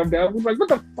make it come down. I was like, what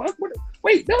the fuck?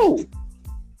 Wait, no!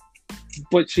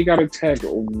 But she got attacked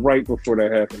right before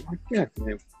that happened. Yeah,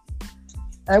 man.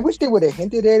 I wish they would have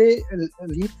hinted at it at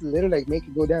least a little, make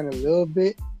it go down a little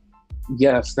bit.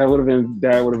 Yes, that would have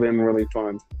been really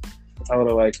fun. I would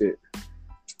have liked it.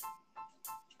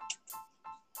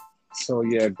 So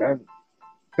yeah,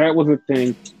 that was a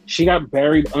thing. She got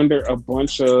buried under a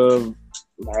bunch of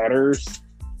ladders,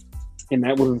 and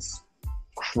that was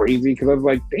crazy because I was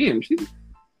like, damn, she's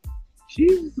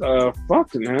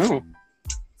fucked now.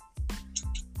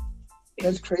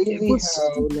 That's crazy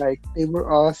how they were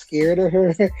all scared of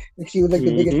her and she was the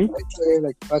biggest fight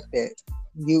player. Fuck that.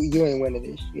 You ain't winning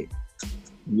this shit.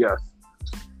 Yes.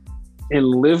 And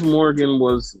Liv Morgan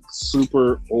was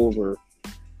super over.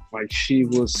 She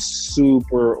was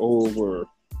super over.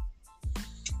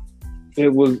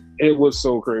 It was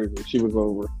so crazy. She was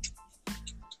over.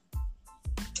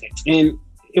 And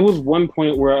it was one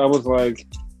point where I was like,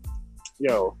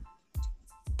 yo,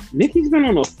 Nikki's been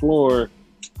on the floor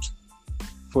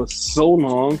for so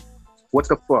long. What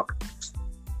the fuck?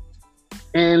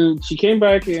 And she came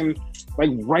back and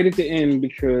like right at the end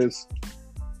because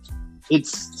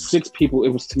it's 6 people. It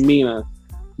was Tamina,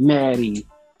 Maddie,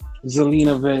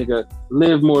 Zelina Vega,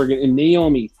 Liv Morgan, and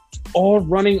Naomi all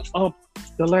running up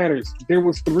the ladders. There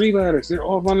was 3 ladders. They're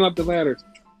all running up the ladders.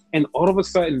 And all of a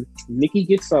sudden, Nikki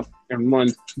gets up and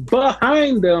runs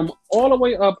behind them all the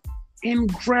way up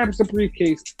and grabs the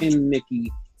briefcase. And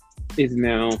Nikki is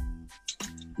now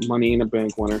Money in the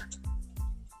Bank winner.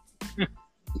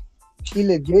 She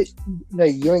legit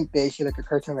like yoinked that shit like a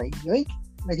cartoon, like yoink.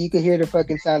 Like you could hear the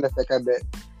fucking sound effect, I bet.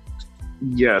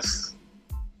 Yes.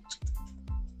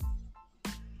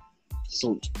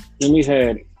 So then we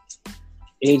had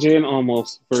AJ and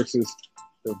Almost versus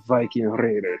the Viking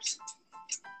Raiders.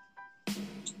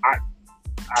 I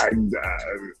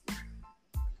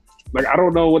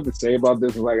don't know what to say about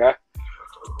this.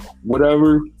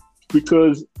 Whatever,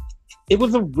 because it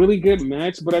was a really good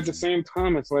match, but at the same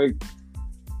time, it's like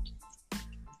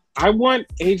I want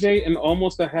AJ and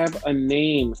Almost to have a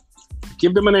name.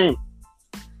 Give them a name.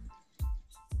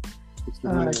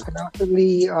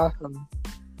 Colossally awesome.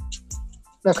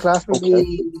 No,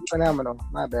 colossally phenomenal.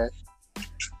 My bad.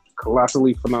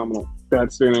 Colossally phenomenal.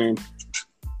 That's their name.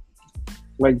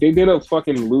 Like, they did a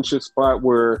fucking lucha spot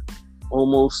where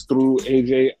Almost threw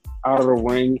AJ out of the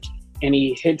ring and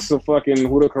he hits a fucking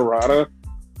Hurakarada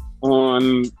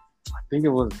on, I think it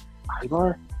was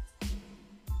Ivar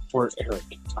or Eric.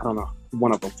 I don't know.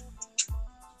 One of them.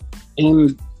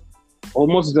 And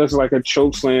Almost does like a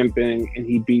choke slam thing and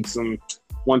he beats them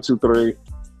 1, 2, 3.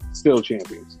 Still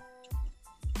champions.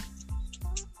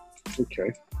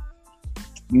 Okay.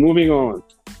 Moving on.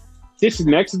 This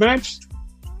next match,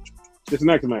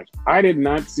 I did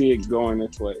not see it going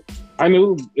this way. I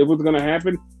knew it was going to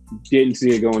happen. Didn't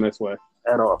see it going this way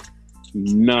at all.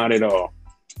 Not at all.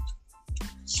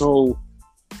 So,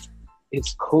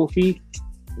 it's Kofi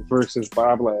versus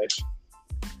Bob Lash.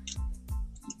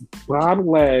 Bob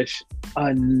Lash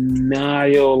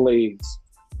annihilates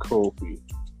Kofi.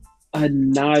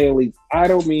 Annihilates. I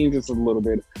don't mean just a little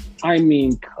bit. I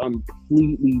mean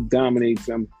completely dominates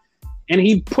him. And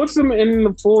he puts him in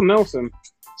the full Nelson.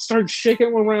 Starts shaking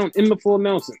him around in the full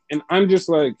Nelson. And I'm just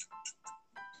like,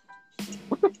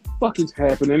 what the fuck is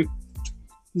happening?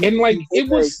 And like, it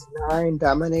was 9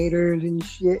 dominators and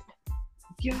shit.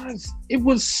 Yes, it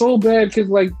was so bad because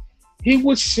like he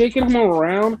was shaking him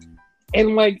around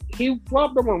and like he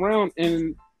flopped him around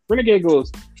and Renegade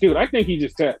goes, dude, I think he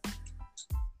just tapped.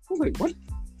 I was like, what?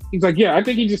 He's like, yeah, I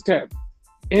think he just tapped.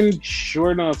 And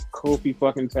sure enough, Kofi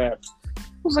fucking tapped. I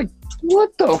was like,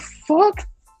 what the fuck?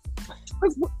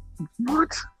 Like,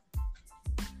 what?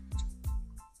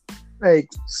 Like,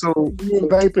 so me and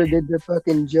Viper did the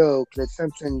fucking joke, the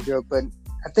Simpson joke, but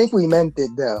I think we meant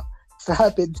it though.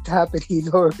 Stop it,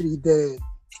 he's already dead.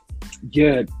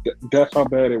 Yeah, that's how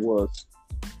bad it was.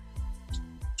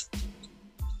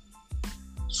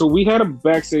 So we had a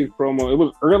backstage promo. It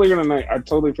was earlier in the night. I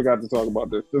totally forgot to talk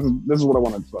about this. This is what I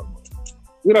wanted to talk about.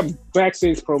 We had a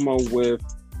backstage promo with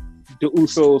the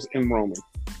Usos and Roman.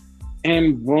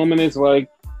 And Roman is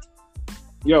like,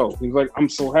 yo, he's like, I'm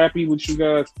so happy with you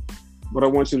guys, but I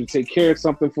want you to take care of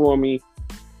something for me.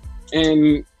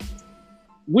 And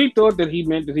we thought that he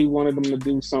meant that he wanted them to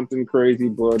do something crazy,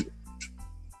 but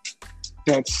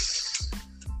that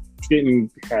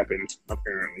didn't happen,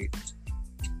 apparently.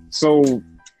 So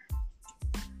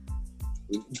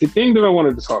the thing that I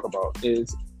wanted to talk about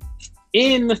is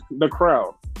in the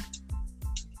crowd,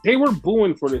 they were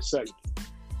booing for this segment.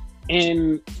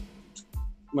 And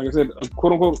like I said, a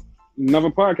quote unquote, another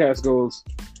podcast goes,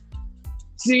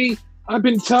 see, I've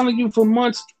been telling you for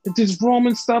months that this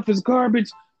Roman stuff is garbage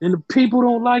and the people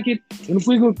don't like it. And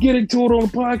we're going to get into it on the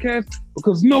podcast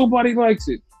because nobody likes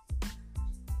it.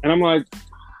 And I'm like,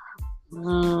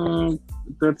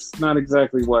 that's not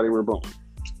exactly why they were booing.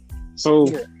 So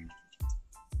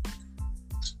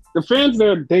the fans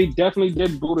there, they definitely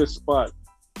did boo this spot.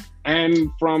 And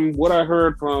from what I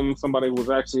heard from somebody who was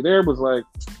actually there was like,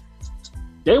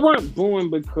 they weren't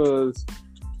booing because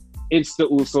it's the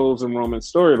Usos and Roman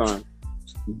storyline.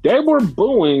 They were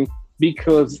booing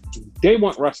because they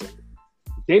want wrestling.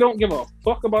 They don't give a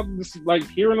fuck about this, like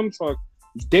hearing them talk.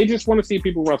 They just want to see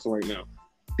people wrestle right now.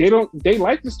 They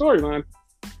like the storyline.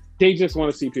 They just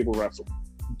want to see people wrestle.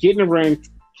 Get in the ring,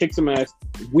 kick some ass.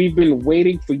 We've been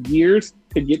waiting for years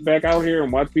to get back out here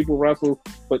and watch people wrestle,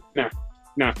 but nah,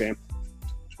 fam. I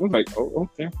was like, oh,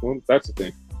 okay, well, that's the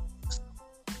thing.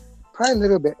 Probably a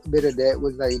little bit of that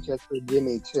was like just for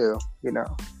Jimmy too, you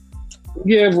know.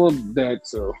 Yeah, well, that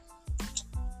so.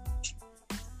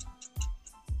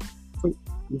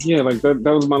 Yeah, like that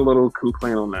was my little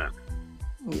complaint on that.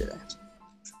 Yeah.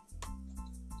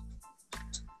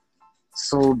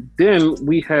 So then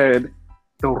we had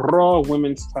the Raw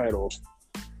Women's Title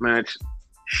match: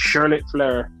 Charlotte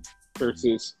Flair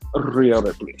versus Rhea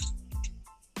Ripley.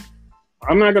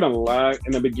 I'm not gonna lie.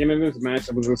 In the beginning of this match,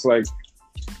 I was just like,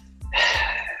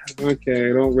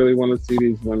 okay, I don't really want to see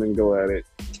these women go at it.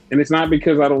 And it's not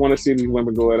because I don't want to see these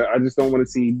women go at it. I just don't want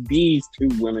to see these two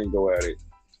women go at it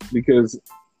because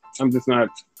I'm just not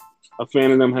a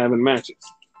fan of them having matches.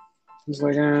 It's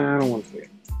like, I don't want to see it.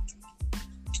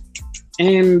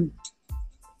 And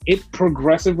it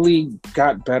progressively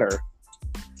got better.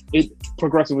 It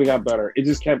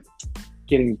just kept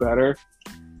getting better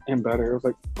and better. It was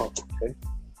like, oh,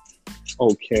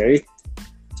 okay.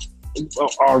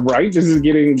 All right, this is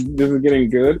getting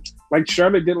good. Like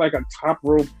Charlotte did like a top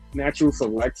rope natural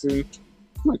selection.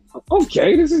 I'm like,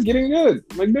 okay, this is getting good.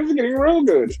 Like this is getting real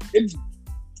good.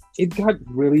 It got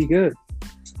really good.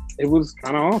 It was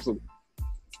kind of awesome.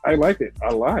 I liked it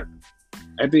a lot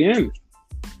at the end.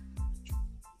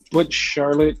 But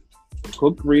Charlotte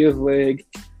hooked Rhea's leg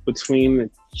between the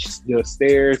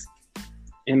stairs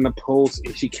and the post,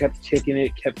 and she kept kicking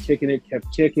it.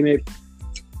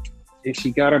 And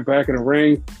she got her back in the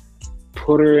ring,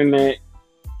 put her in the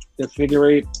figure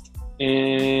eight,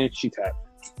 and she tapped.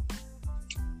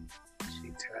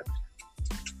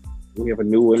 We have a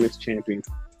new women's champion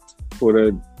for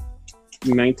the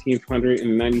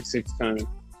 1996 time.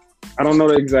 I don't know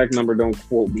the exact number, don't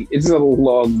quote me. It's a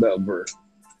long number.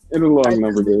 It's a long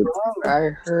number, dude. I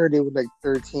heard it was like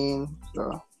 13,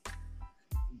 so.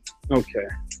 Okay.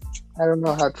 I don't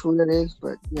know how true that is,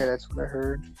 but yeah, that's what I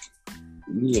heard.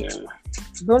 Yeah.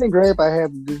 The only gripe I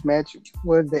have with this match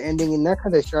was the ending, and not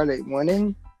because of Charlotte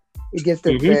winning. It gets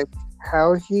the fact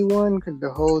how she won, because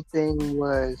the whole thing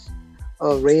was,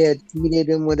 Rhea cheated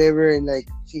and whatever, and like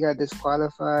she got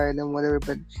disqualified and whatever.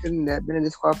 But shouldn't that been a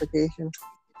disqualification?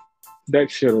 That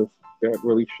should have. That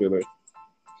really should have.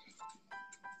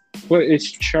 But it's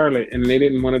Charlotte, and they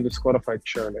didn't want to disqualify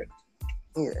Charlotte.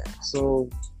 Yeah. So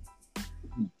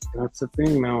that's the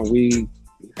thing now. We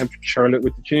have Charlotte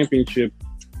with the championship,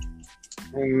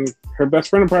 and her best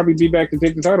friend will probably be back to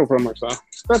take the title from her. So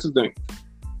that's the thing.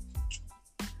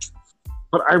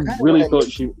 But I really thought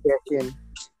she.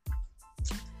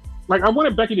 Like, I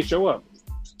wanted Becky to show up.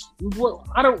 Well,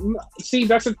 I don't see.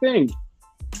 That's the thing.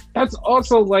 That's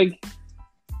also like,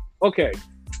 okay.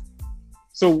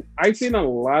 So I've seen a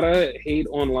lot of hate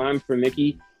online for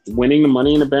Nikki winning the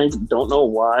Money in the Bank. Don't know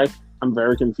why. I'm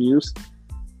very confused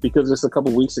because just a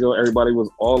couple weeks ago everybody was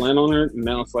all in on her, and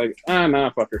now it's like, nah,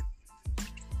 fuck her.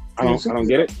 I don't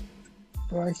get it.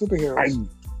 Why superheroes?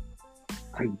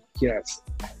 I guess.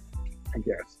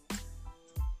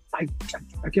 I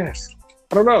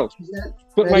don't know.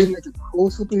 But like a cool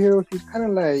superhero, she's kind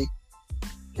of like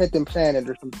Captain Planet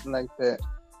or something like that.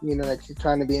 You know, like she's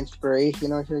trying to be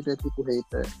inspirational. Shit like that. People hate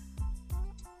that.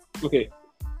 Okay,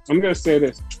 I'm gonna say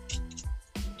this: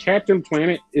 Captain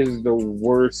Planet is the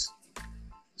worst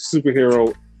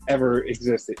superhero ever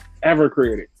existed, ever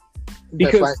created,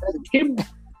 because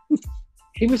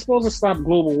he was supposed to stop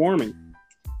global warming.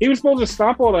 He was supposed to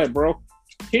stop all that, bro.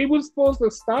 He was supposed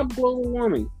to stop global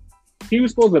warming. He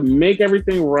was supposed to make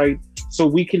everything right so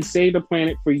we can save the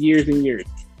planet for years and years.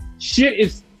 Shit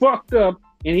is fucked up,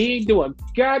 and he ain't do a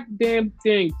goddamn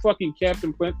thing. Fucking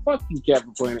Captain Planet. Fucking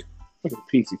Captain Planet. Fucking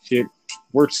piece of shit.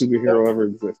 Worst superhero ever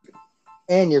existed.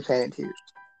 And your Planeteers.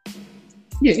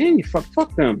 Yeah, and you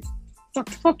fuck them.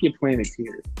 Fuck your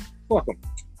Planeteers. Fuck them.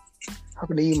 How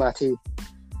can you, my team?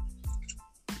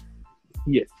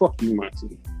 Yeah, fuck you, my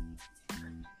team.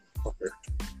 Fuck her.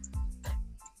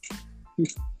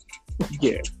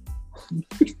 Yeah.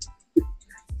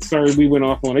 Sorry, we went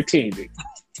off on a tangent.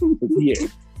 But yeah.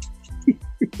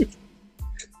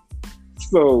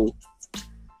 So,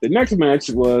 the next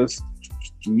match was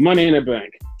Money in the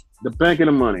Bank. The Bank of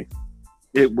the Money.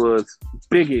 It was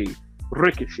Big E,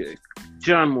 Ricochet,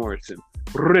 John Morrison,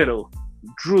 Riddle,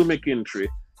 Drew McIntyre,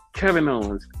 Kevin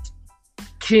Owens,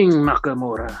 King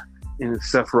Nakamura, and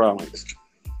Seth Rollins.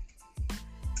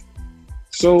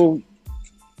 So,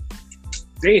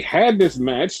 they had this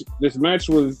match. This match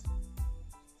was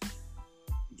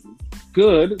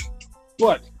good,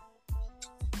 but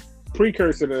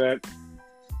precursor to that,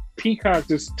 Peacock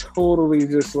just totally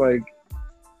just like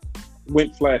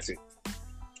went flaccid.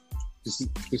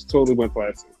 Just totally went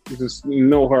flaccid. Just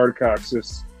no hard cocks,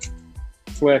 just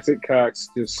flaccid cocks,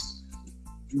 just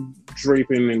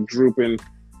draping and drooping,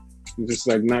 and just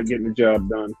like not getting the job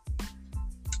done.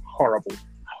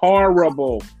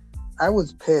 Horrible. I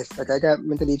was pissed. Like, I got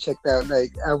mentally checked out.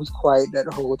 Like, I was quiet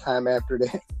that whole time after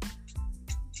that.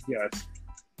 Yes.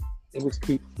 it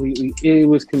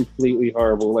was completely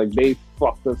horrible. Like, they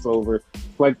fucked us over.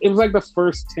 Like, it was like the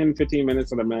first 10, 15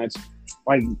 minutes of the match.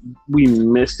 Like, we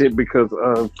missed it because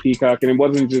of Peacock, and it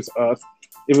wasn't just us.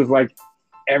 It was like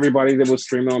everybody that was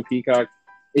streaming on Peacock.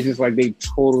 It's just like they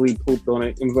totally pooped on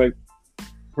it. It was like,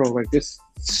 bro, like, this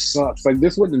sucks. Like,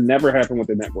 this would never happen with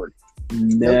the network.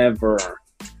 Never.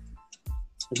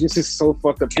 This is so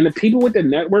fucked up. And the people with the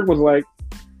network was like,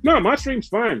 no, my stream's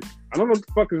fine. I don't know what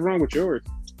the fuck is wrong with yours.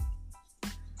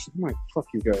 I'm like, fuck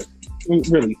you guys.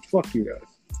 Really, fuck you guys.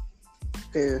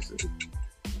 Seriously.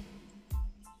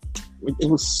 It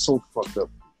was so fucked up.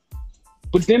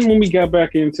 But then when we got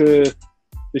back into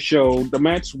the show, the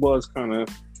match was kind of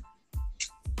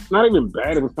not even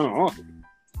bad. It was kind of awesome.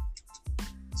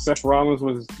 Seth Rollins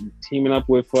was teaming up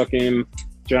with fucking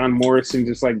John Morrison,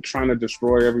 just like trying to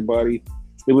destroy everybody.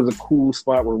 It was a cool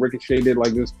spot where Ricochet did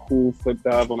like this cool flip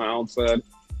dive on the outside.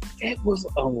 It was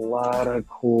a lot of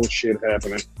cool shit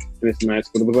happening in this match,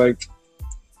 but it was like,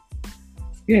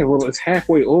 yeah, well, it's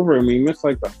halfway over and we missed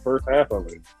like the first half of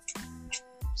it.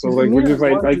 So like, we're just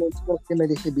like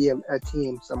it should be a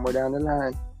team somewhere down the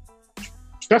line.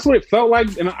 That's what it felt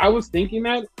like, and I was thinking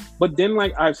that, but then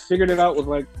like I figured it out, was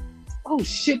like, oh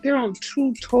shit, they're on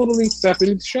two totally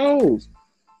separate shows.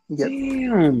 Yep.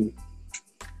 Damn.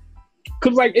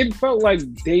 Cause like it felt like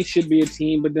they should be a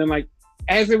team, but then like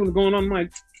as it was going on, I'm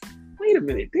like, wait a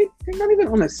minute, they're not even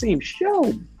on the same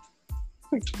show.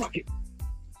 Like, fuck it.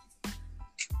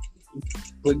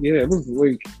 But yeah,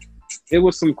 it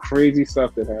was some crazy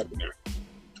stuff that happened there.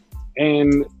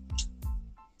 And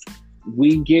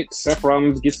we get Seth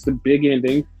Rollins gets the big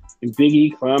ending, and Big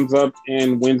E climbs up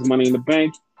and wins Money in the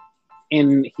Bank,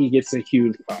 and he gets a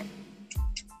huge pop.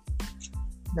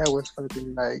 That was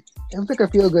fucking like, it was like a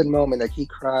feel good moment. Like he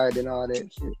cried and all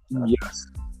that shit. Yes.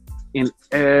 And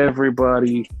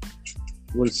everybody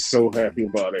was so happy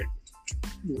about it.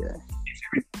 Yeah.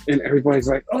 And everybody's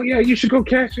like, oh yeah, you should go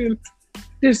cash in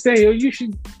this day, or you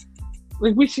should,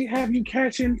 like, we should have you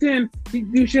cash in then.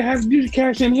 You should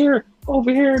cash in here,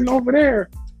 over here, and over there.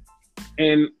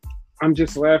 And I'm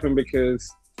just laughing because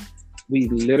we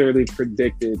literally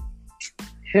predicted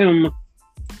him,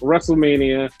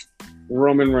 WrestleMania,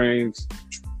 Roman Reigns,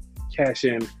 cash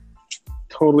in.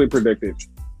 Totally predicted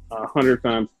 100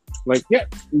 times. Like, yeah,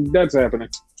 that's happening.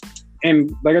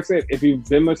 And like I said, if you've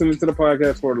been listening to the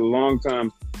podcast for a long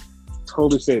time,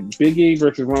 totally said Big E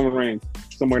versus Roman Reigns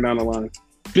somewhere down the line.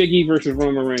 Big E versus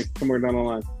Roman Reigns somewhere down the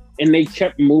line. And they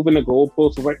kept moving the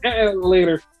goalposts. It was like,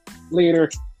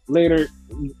 later.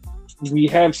 We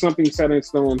have something set in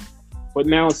stone. But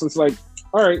now it's just like,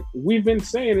 all right, we've been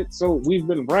saying it, so we've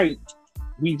been right.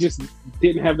 We just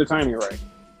didn't have the timing right.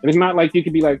 And it's not like you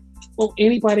could be like, well,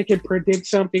 anybody could predict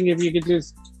something if you could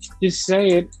just say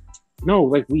it. No,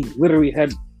 like, we literally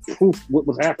had proof what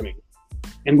was happening.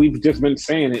 And we've just been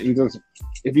saying it. And just,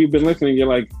 if you've been listening, you're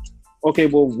like, okay,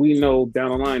 well, we know down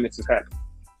the line this is happening.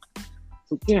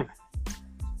 So, yeah.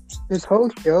 This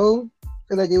whole show, I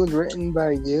feel like it was written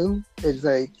by you. It's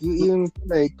like, you even,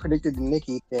 like, predicted the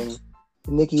Nikki thing.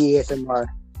 The Nikki ASMR.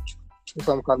 That's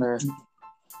what I'm calling her.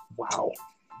 Wow.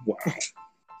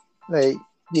 Like,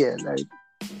 yeah, like,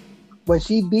 when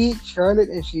she beat Charlotte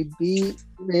and she beat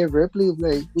Rhea Ripley,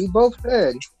 like, we both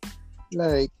said,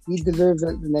 like, he deserves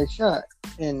the next shot.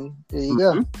 And there you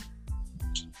go.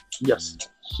 Yes,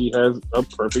 she has a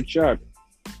perfect shot.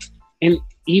 And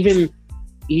even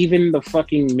the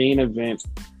fucking main event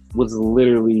was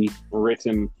literally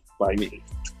written by me.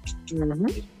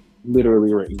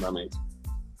 Literally written by me.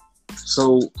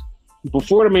 So,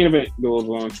 before the main event goes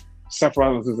on, Seth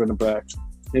Rollins is in the back.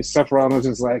 And Seth Rollins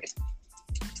is like,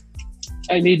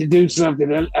 I need to do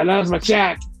something. I lost my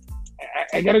shot.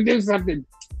 I gotta do something.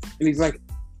 And he's like,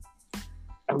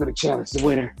 I'm gonna challenge the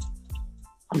winner.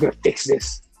 I'm gonna fix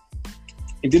this.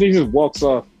 And then he just walks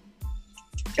off.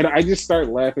 And I just start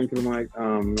laughing because I'm like,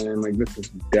 oh man, like this is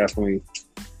definitely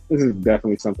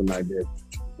something I did.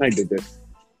 I did this.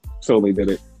 Totally did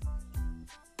it.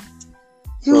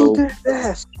 You did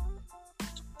this.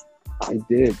 I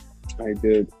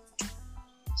did.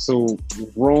 So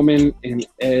Roman and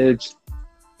Edge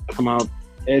come out.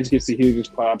 Edge gets the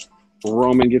hugest pop.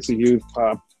 Roman gets a huge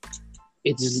pop.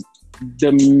 It's just,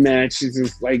 the match is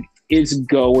just like, it's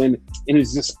going and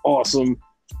it's just awesome.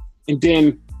 And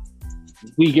then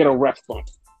we get a ref bump.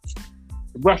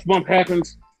 The ref bump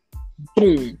happens.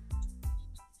 Boom.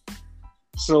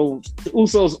 So the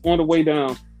Usos on the way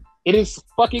down. It is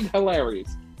fucking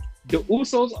hilarious. The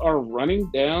Usos are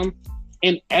running down,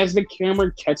 and as the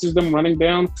camera catches them running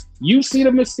down, you see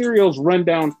the Mysterios run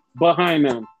down behind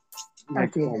them.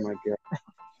 Like, oh my god.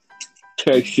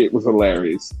 That shit was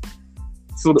hilarious.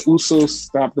 So the Usos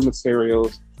stop the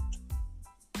Mysterios.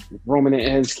 Roman and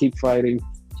Edge keep fighting.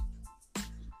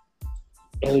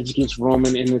 Edge gets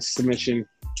Roman in this submission.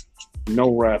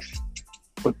 No ref.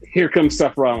 But here comes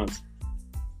Seth Rollins.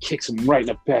 Kicks him right in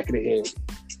the back of the head.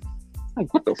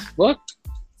 Like, what the fuck?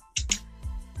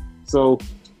 So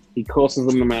he costs him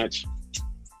the match.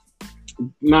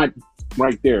 Not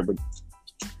right there, but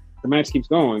the match keeps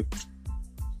going.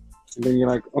 And then you're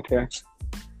like, okay.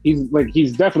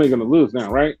 He's definitely gonna lose now,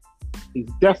 right? He's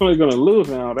definitely gonna lose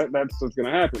now. That's what's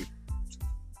gonna happen.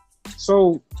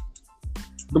 So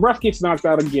the ref gets knocked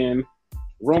out again.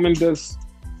 Roman does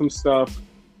some stuff.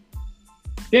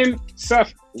 Then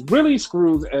Seth really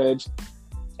screws Edge.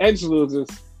 Edge loses.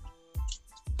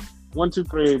 1, 2,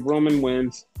 3. Roman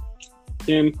wins.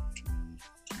 Then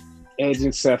Edge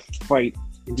and Seth fight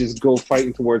and just go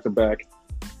fighting towards the back.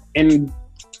 And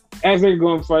as they're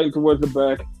going fighting towards the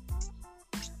back,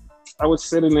 I was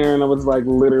sitting there and I was like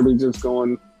literally just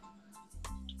going,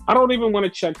 I don't even want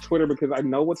to check Twitter because I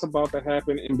know what's about to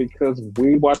happen, and because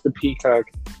we watch the Peacock,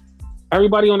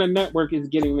 everybody on the network is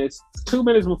getting this 2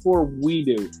 minutes before we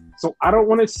do. So I don't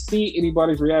want to see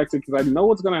anybody's reaction because I know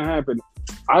what's going to happen.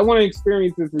 I want to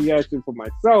experience this reaction for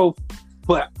myself,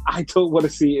 but I don't want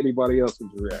to see anybody else's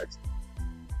reaction.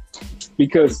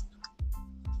 Because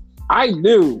I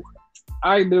knew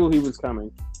he was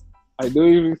coming. I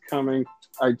knew he was coming.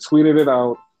 I tweeted it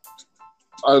out.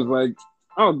 I was like,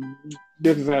 oh,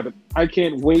 this has happened. I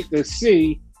can't wait to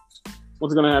see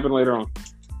what's going to happen later on.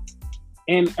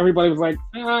 And everybody was like,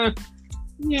 yeah,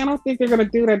 I don't think they're going to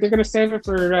do that. They're going to save it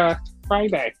for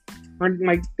Friday. Or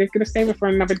like, they're going to save it for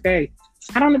another day.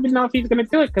 I don't even know if he's going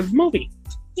to do it because movies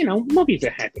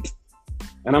are happening.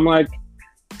 And I'm like,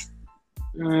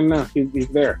 no, he's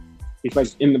there. He's like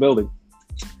in the building.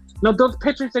 No, those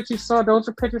pictures that you saw, those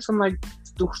are pictures from like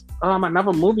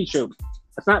another movie shoot.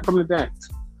 It's not from the day.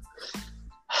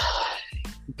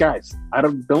 Guys, I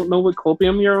don't know what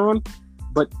copium you're on,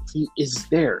 but he is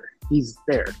there. He's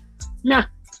there. Nah,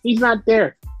 he's not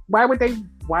there. Why would they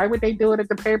do it at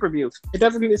the pay-per-view?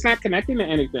 It's not connecting to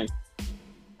anything.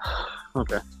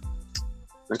 Okay.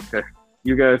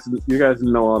 You guys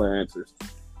know all the answers.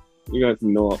 You guys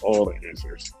know all the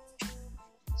answers.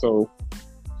 So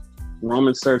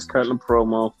Roman starts cutting a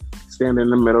promo, standing in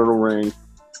the middle of the ring.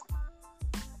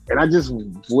 And I just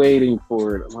waiting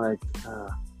for it. I'm like,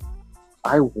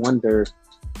 I wonder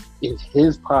if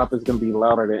his pop is going to be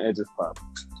louder than Edge's pop.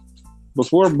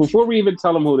 Before we even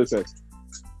tell him who this is,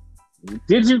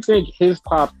 did you think his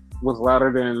pop was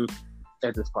louder than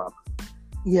Edge's pop?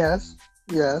 Yes.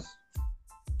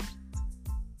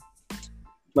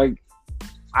 Like,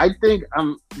 I think,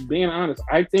 I'm being honest,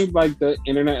 I think like the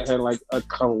internet had like a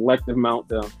collective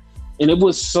meltdown. And it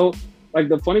was so, like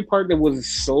the funny part that was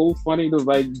so funny to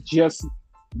like just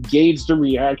gauge the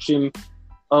reaction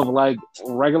of like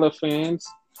regular fans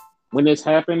when this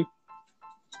happened.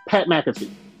 Pat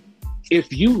McAfee.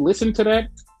 If you listen to that,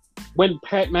 when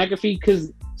Pat McAfee,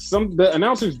 because the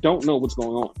announcers don't know what's going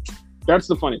on. That's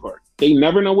the funny part. They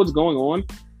never know what's going on.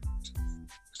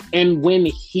 And when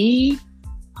he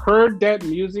heard that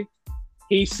music,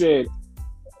 he said,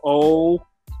 "Oh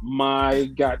my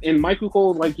God." And Michael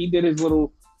Cole, like he did his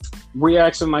little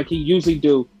reaction like he usually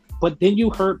do. But then you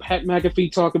heard Pat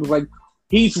McAfee talking like,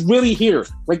 he's really here.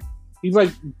 Like, he's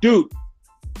like, dude,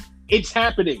 it's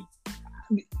happening.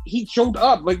 He showed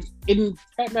up. Like, and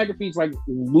Pat McAfee's like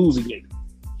losing it.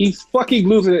 He's fucking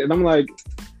losing it. And I'm like,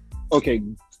 okay,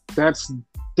 that's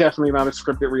definitely not a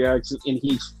scripted reaction. And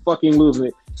he's fucking losing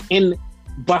it. And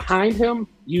behind him,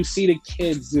 you see the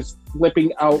kids just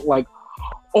flipping out like,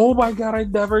 oh my God, I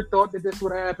never thought that this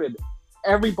would happen.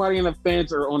 Everybody in the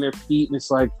fans are on their feet, and it's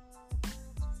like,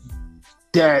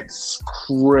 that's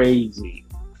crazy.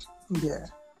 Yeah.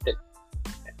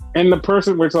 And the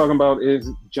person we're talking about is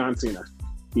John Cena.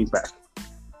 He's back.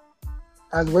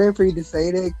 I was waiting for you to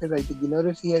say that because, like, did you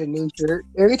notice he had a new shirt?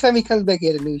 Every time he comes back, he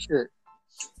had a new shirt.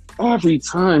 Every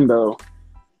time, though.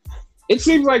 It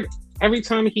seems like every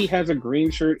time he has a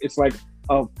green shirt, it's like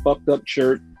a fucked up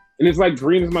shirt. And it's like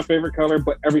green is my favorite color,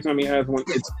 but every time he has one,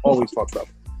 it's always fucked up.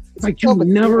 It's like you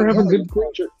never have a good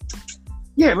green shirt.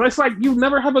 Yeah, but it's like you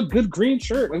never have a good green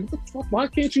shirt. Like, what the fuck? Why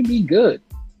can't you be good?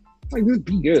 Like, just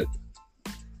be good.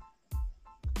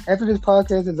 After this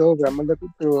podcast is over, I'm gonna look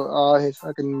through all his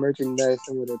fucking merchandise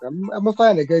and whatever. I'm gonna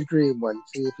find a good green one.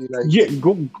 See if you like. Yeah,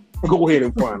 go ahead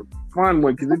and find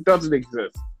one because it doesn't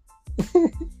exist.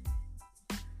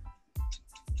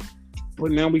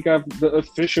 But now we got the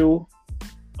official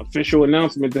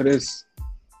announcement that is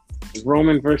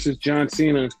Roman versus John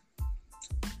Cena.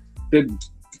 That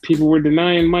people were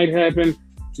denying might happen, and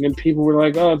then people were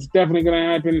like, "Oh, it's definitely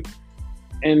gonna happen."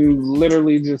 And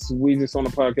literally we just on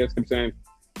the podcast kept saying,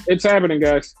 it's happening,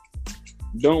 guys.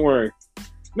 Don't worry.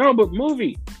 No, but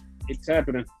movie, it's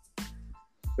happening.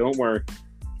 Don't worry.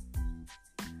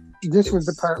 This was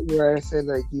the part where I said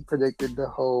like he predicted the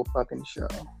whole fucking show.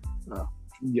 No.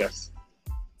 Yes.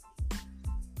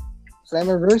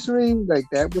 Slammiversary, like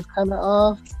that was kind of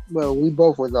off. Well, we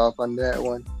both was off on that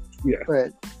one. Yeah.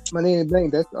 But Money in the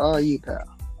Bank, that's all you, pal.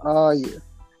 All you.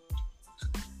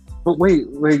 But wait,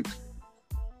 like,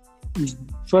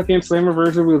 fucking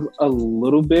Slammiversary was a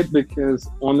little bit because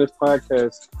on this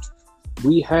podcast,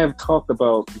 we have talked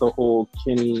about the whole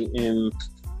Kenny and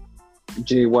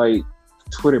Jay White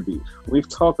Twitter beef. We've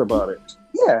talked about it.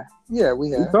 Yeah, we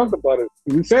have. We talked about it.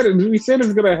 We said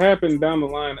it's gonna happen down the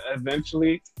line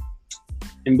eventually,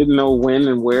 and didn't know when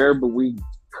and where, but we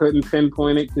couldn't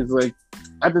pinpoint it because, like,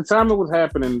 at the time it was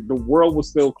happening, the world was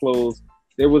still closed.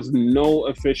 There was no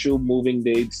official moving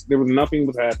dates. There was nothing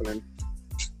was happening,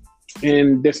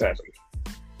 and this happened.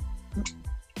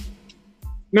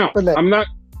 Now, like, I'm not.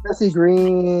 Jesse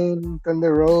Green,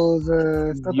 Thunder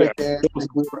Rosa, stuff like that.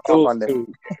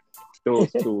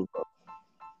 Those two.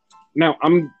 Now,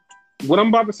 what I'm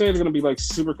about to say is going to be like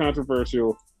super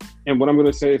controversial, and what I'm going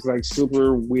to say is like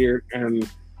super weird, and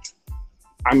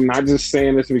I'm not just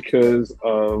saying this because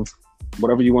of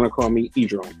whatever you want to call me,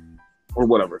 Edron, or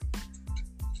whatever.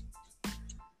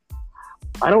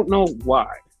 I don't know why,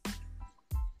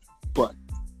 but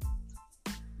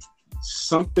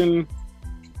something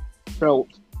felt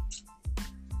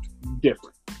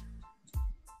different.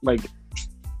 Like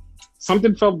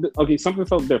something felt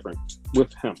different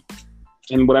with him,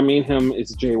 and what I mean him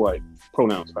is Jay White,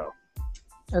 pronouns pal.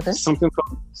 Okay.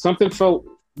 Something felt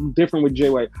different with Jay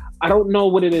White. I don't know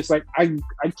what it is. Like I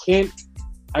can't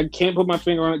put my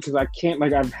finger on it because I can't.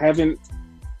 Like I haven't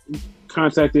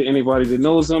contacted anybody that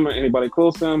knows him or anybody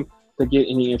close to him to get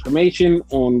any information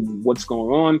on what's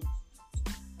going on.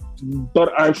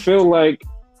 But I feel like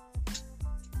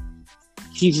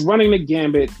he's running the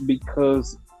gambit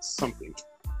because something.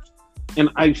 And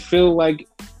I feel like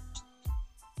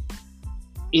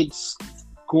it's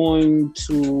going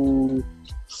to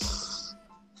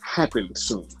happen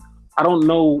soon. I don't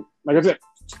know. Like I said,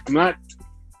 I'm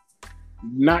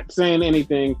not saying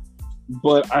anything,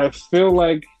 but I feel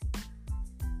like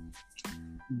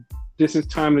this is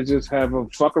time to just have a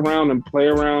fuck around and play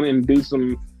around and do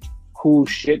some cool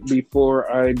shit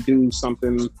before I do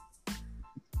something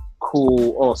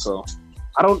cool also.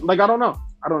 I don't know.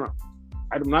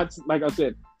 I'm not, like I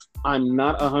said, I'm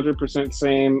not 100%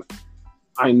 saying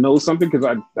I know something because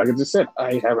like I just said,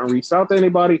 I haven't reached out to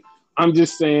anybody. I'm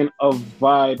just saying a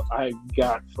vibe I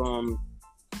got from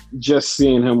just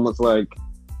seeing him was like,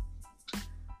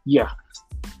 yeah.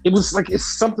 It was like,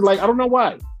 it's something like, I don't know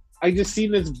why. I just see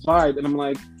this vibe and I'm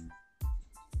like,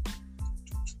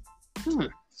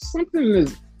 something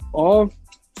is off.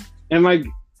 And like,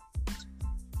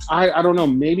 I don't know.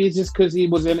 Maybe it's just because he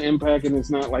was in Impact and it's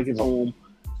not like his home,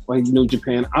 like New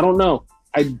Japan. I don't know.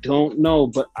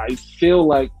 But I feel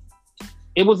like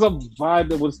it was a vibe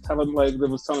that was telling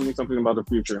me something about the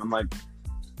future. I'm like,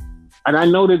 and I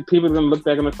know that people are gonna look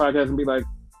back on the podcast and be like,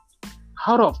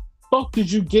 how the fuck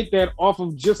did you get that off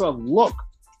of just a look?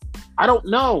 I don't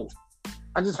know.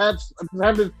 I just have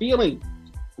this feeling.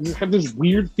 I just have this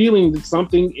weird feeling that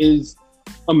something is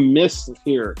amiss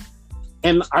here.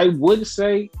 And I would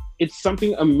say it's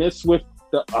something amiss with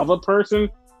the other person,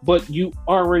 but you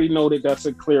already know that that's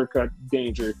a clear-cut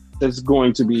danger that's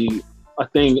going to be a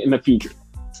thing in the future.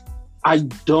 I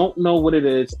don't know what it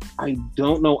is. I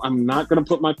don't know. I'm not going to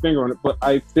put my finger on it, but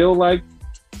I feel like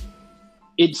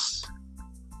it's...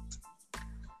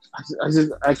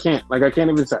 I can't. Like, I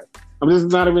can't even say. I'm just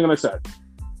not even going to say.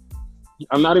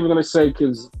 I'm not even going to say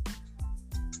because...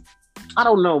 I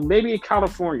don't know. Maybe in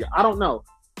California. I don't know.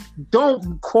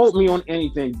 Don't quote me on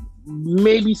anything.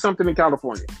 Maybe something in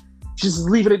California. Just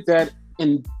leave it at that.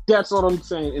 And that's all I'm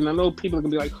saying. And I know people are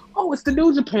going to be like, oh, it's the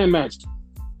New Japan match.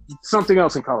 Something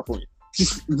else in California.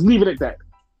 Just leave it at that.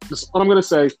 That's all I'm going to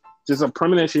say. Just a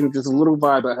premonition, just a little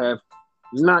vibe I have.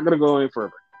 Not going to go any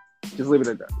further. Just leave it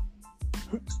at that.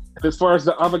 As far as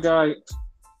the other guy,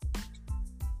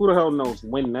 who the hell knows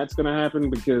when that's going to happen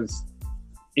because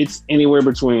it's anywhere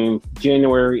between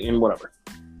January and whatever.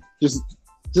 Just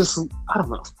I don't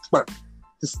know. But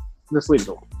just leave it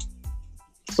alone.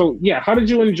 So yeah, how did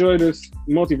you enjoy this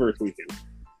multiverse weekend?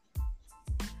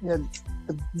 Yeah,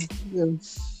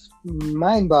 it's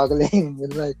mind-boggling.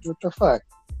 It's like, what the fuck?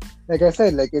 Like I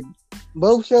said, like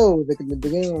both shows, like in the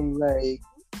beginning, I'm like,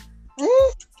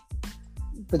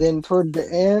 but then toward the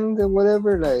end or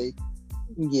whatever, like,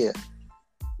 yeah.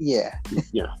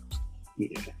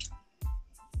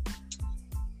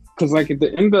 because like at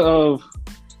the end of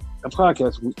the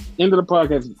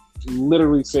podcast,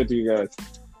 literally said to you guys,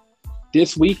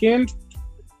 this weekend,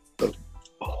 a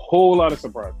whole lot of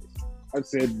surprises. I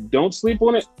said, don't sleep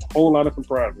on it. Whole lot of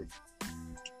surprises.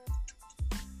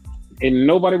 And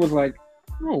nobody was like,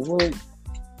 oh, well,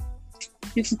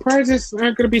 these surprises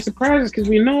aren't going to be surprises because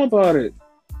we know about it.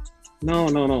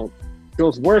 No.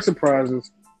 Those were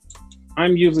surprises.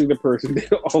 I'm usually the person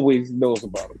that always knows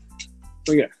about them.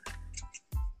 So, yeah.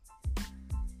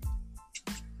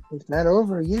 It's not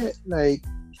over yet. Like,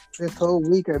 this whole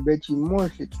week, I bet you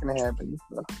more shit's going to happen.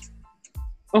 So.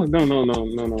 Oh,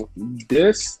 no.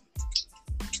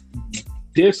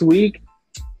 This week,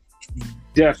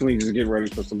 definitely just get ready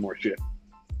for some more shit.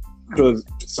 Because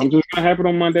something's going to happen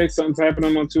on Monday, something's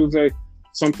happening on Tuesday,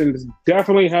 something's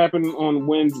definitely happening on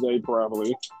Wednesday,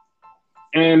 probably,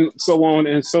 and so on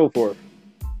and so forth.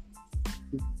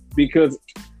 Because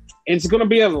it's going to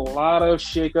be a lot of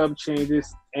shake-up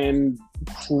changes and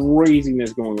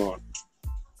craziness going on.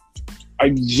 I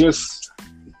just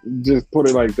put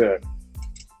it like that.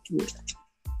 Yeah.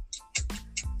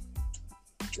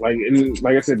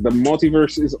 Like I said, the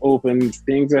multiverse is open.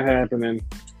 Things are happening.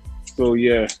 So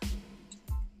yeah.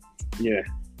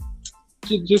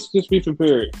 Just be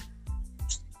prepared.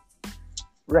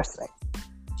 Wrestling.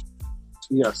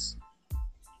 Yes.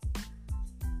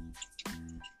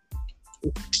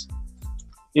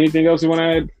 Anything else you want to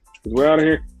add? 'Cause we're out of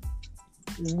here.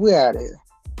 We're out of here.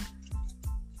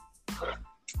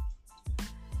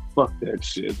 Fuck that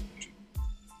shit.